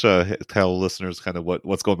 Josh, tell listeners kind of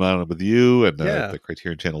what's going on with you and the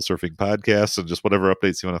Criterion Channel Surfing Podcast and just whatever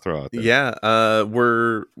updates you want to throw out there. Yeah,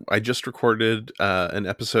 I just recorded an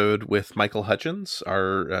episode with Michael Hutchins,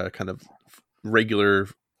 our kind of regular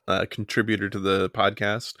contributor to the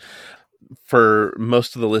podcast. For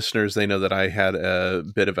most of the listeners, they know that I had a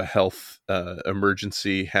bit of a health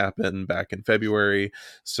emergency happen back in February.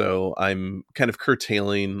 So I'm kind of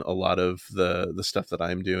curtailing a lot of the stuff that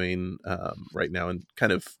I'm doing right now and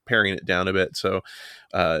kind of paring it down a bit. So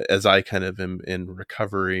as I kind of am in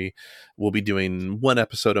recovery, we'll be doing 1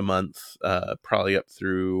 episode a month, probably up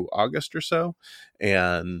through August or so.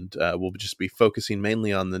 And we'll just be focusing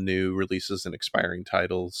mainly on the new releases and expiring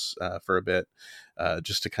titles for a bit,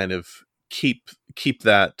 just to kind of keep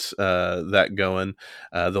that going.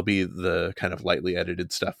 There'll be the kind of lightly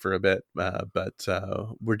edited stuff for a bit, but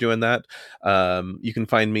we're doing that. You can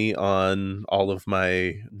find me on all of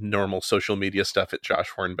my normal social media stuff at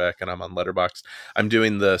Josh Hornbeck, and I'm on Letterboxd. I'm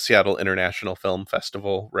doing the Seattle International Film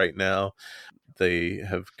Festival right now. They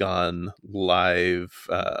have gone live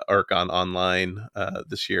or gone online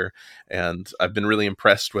this year, and I've been really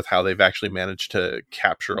impressed with how they've actually managed to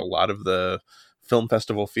capture a lot of the film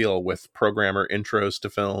festival feel with programmer intros to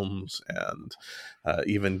films and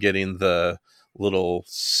even getting the little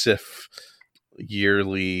SIFF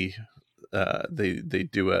yearly they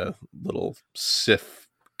do a little SIF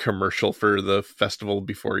commercial for the festival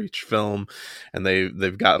before each film, and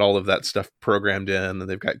they've got all of that stuff programmed in, and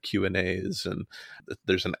they've got Q&As, and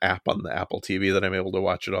there's an app on the Apple TV that I'm able to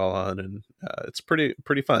watch it all on, and it's pretty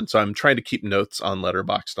fun. So I'm trying to keep notes on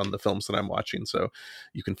Letterboxd on the films that I'm watching, so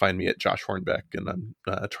you can find me at Josh Hornbeck, and I'm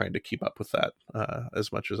trying to keep up with that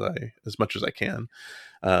as much as I can.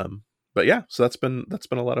 But yeah, so that's been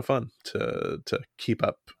a lot of fun to keep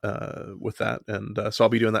up with that, and so I'll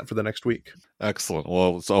be doing that for the next week. Excellent.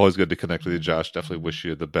 Well, it's always good to connect with you, Josh. Definitely wish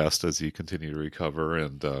you the best as you continue to recover,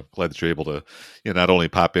 and glad that you're able to, not only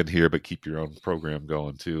pop in here but keep your own program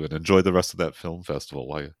going too, and enjoy the rest of that film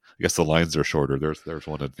festival. I guess the lines are shorter. There's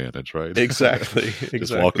one advantage, right? Exactly.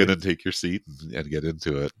 Just walk in and take your seat and get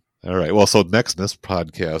into it. All right. Well, so next in this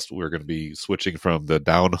podcast, we're going to be switching from the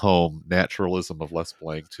down-home naturalism of Les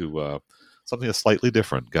Blank to something that's slightly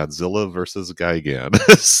different: Godzilla versus Gigan.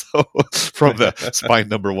 So, from the Spine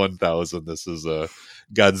Number 1000, this is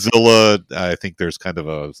Godzilla. I think there's kind of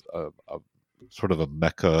a sort of a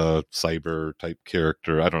mecha cyber type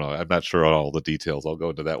character. I don't know. I'm not sure on all the details. I'll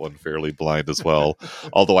go into that one fairly blind as well.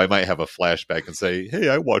 Although I might have a flashback and say, "Hey,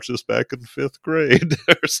 I watched this back in 5th grade"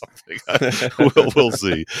 or something. We'll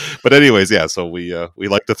see. But anyways, yeah. So we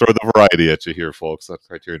like to throw the variety at you here, folks, on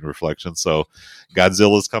Criterion Reflection. So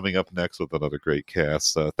Godzilla's coming up next with another great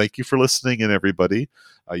cast. Thank you for listening, and everybody.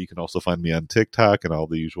 You can also find me on TikTok and all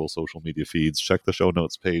the usual social media feeds. Check the show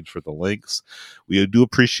notes page for the links. We do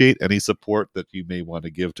appreciate any support that you may want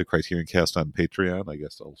to give to Criterion Cast on Patreon. I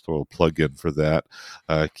guess I'll throw a plug in for that.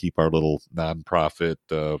 Keep our little nonprofit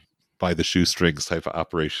by the shoestrings type of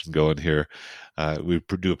operation going here. We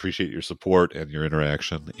do appreciate your support and your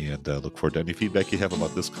interaction, and look forward to any feedback you have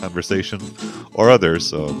about this conversation or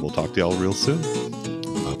others. We'll talk to y'all real soon.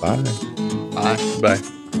 Bye-bye. Bye. Bye.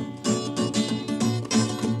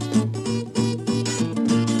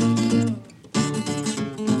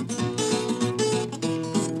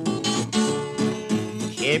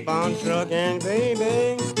 Keep on trucking,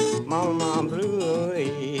 baby, mama blue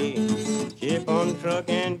away. Keep on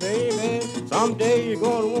trucking, baby, someday you're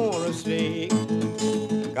gonna wanna stay.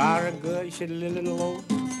 Got a good, she's living low.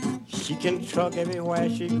 She can truck everywhere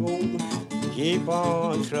she goes. Keep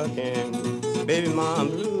on trucking, baby, mama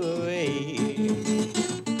blue away.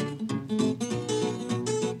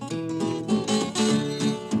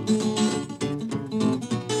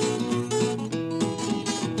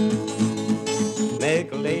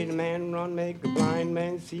 Make a lazy man run, make a blind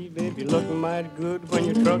man see, baby, looking mighty good when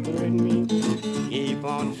you're trucking with me. Keep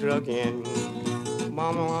on trucking,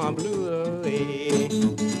 mama blue away.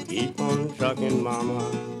 Keep on trucking, mama,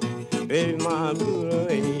 baby, my blue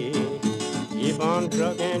away. Keep on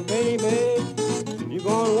trucking, baby, you're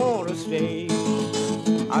gonna want to stay.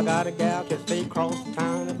 I got a gal that stay across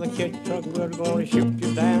town. If I catch a truck, we're gonna shoot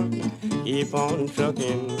you down. Keep on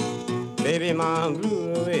trucking, baby, my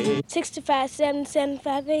blue away. 65, 70,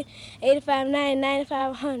 75, 80, 85, 90,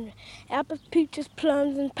 95, 100. Apples, peaches,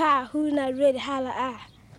 plums, and pie. Who's not ready? Holler I.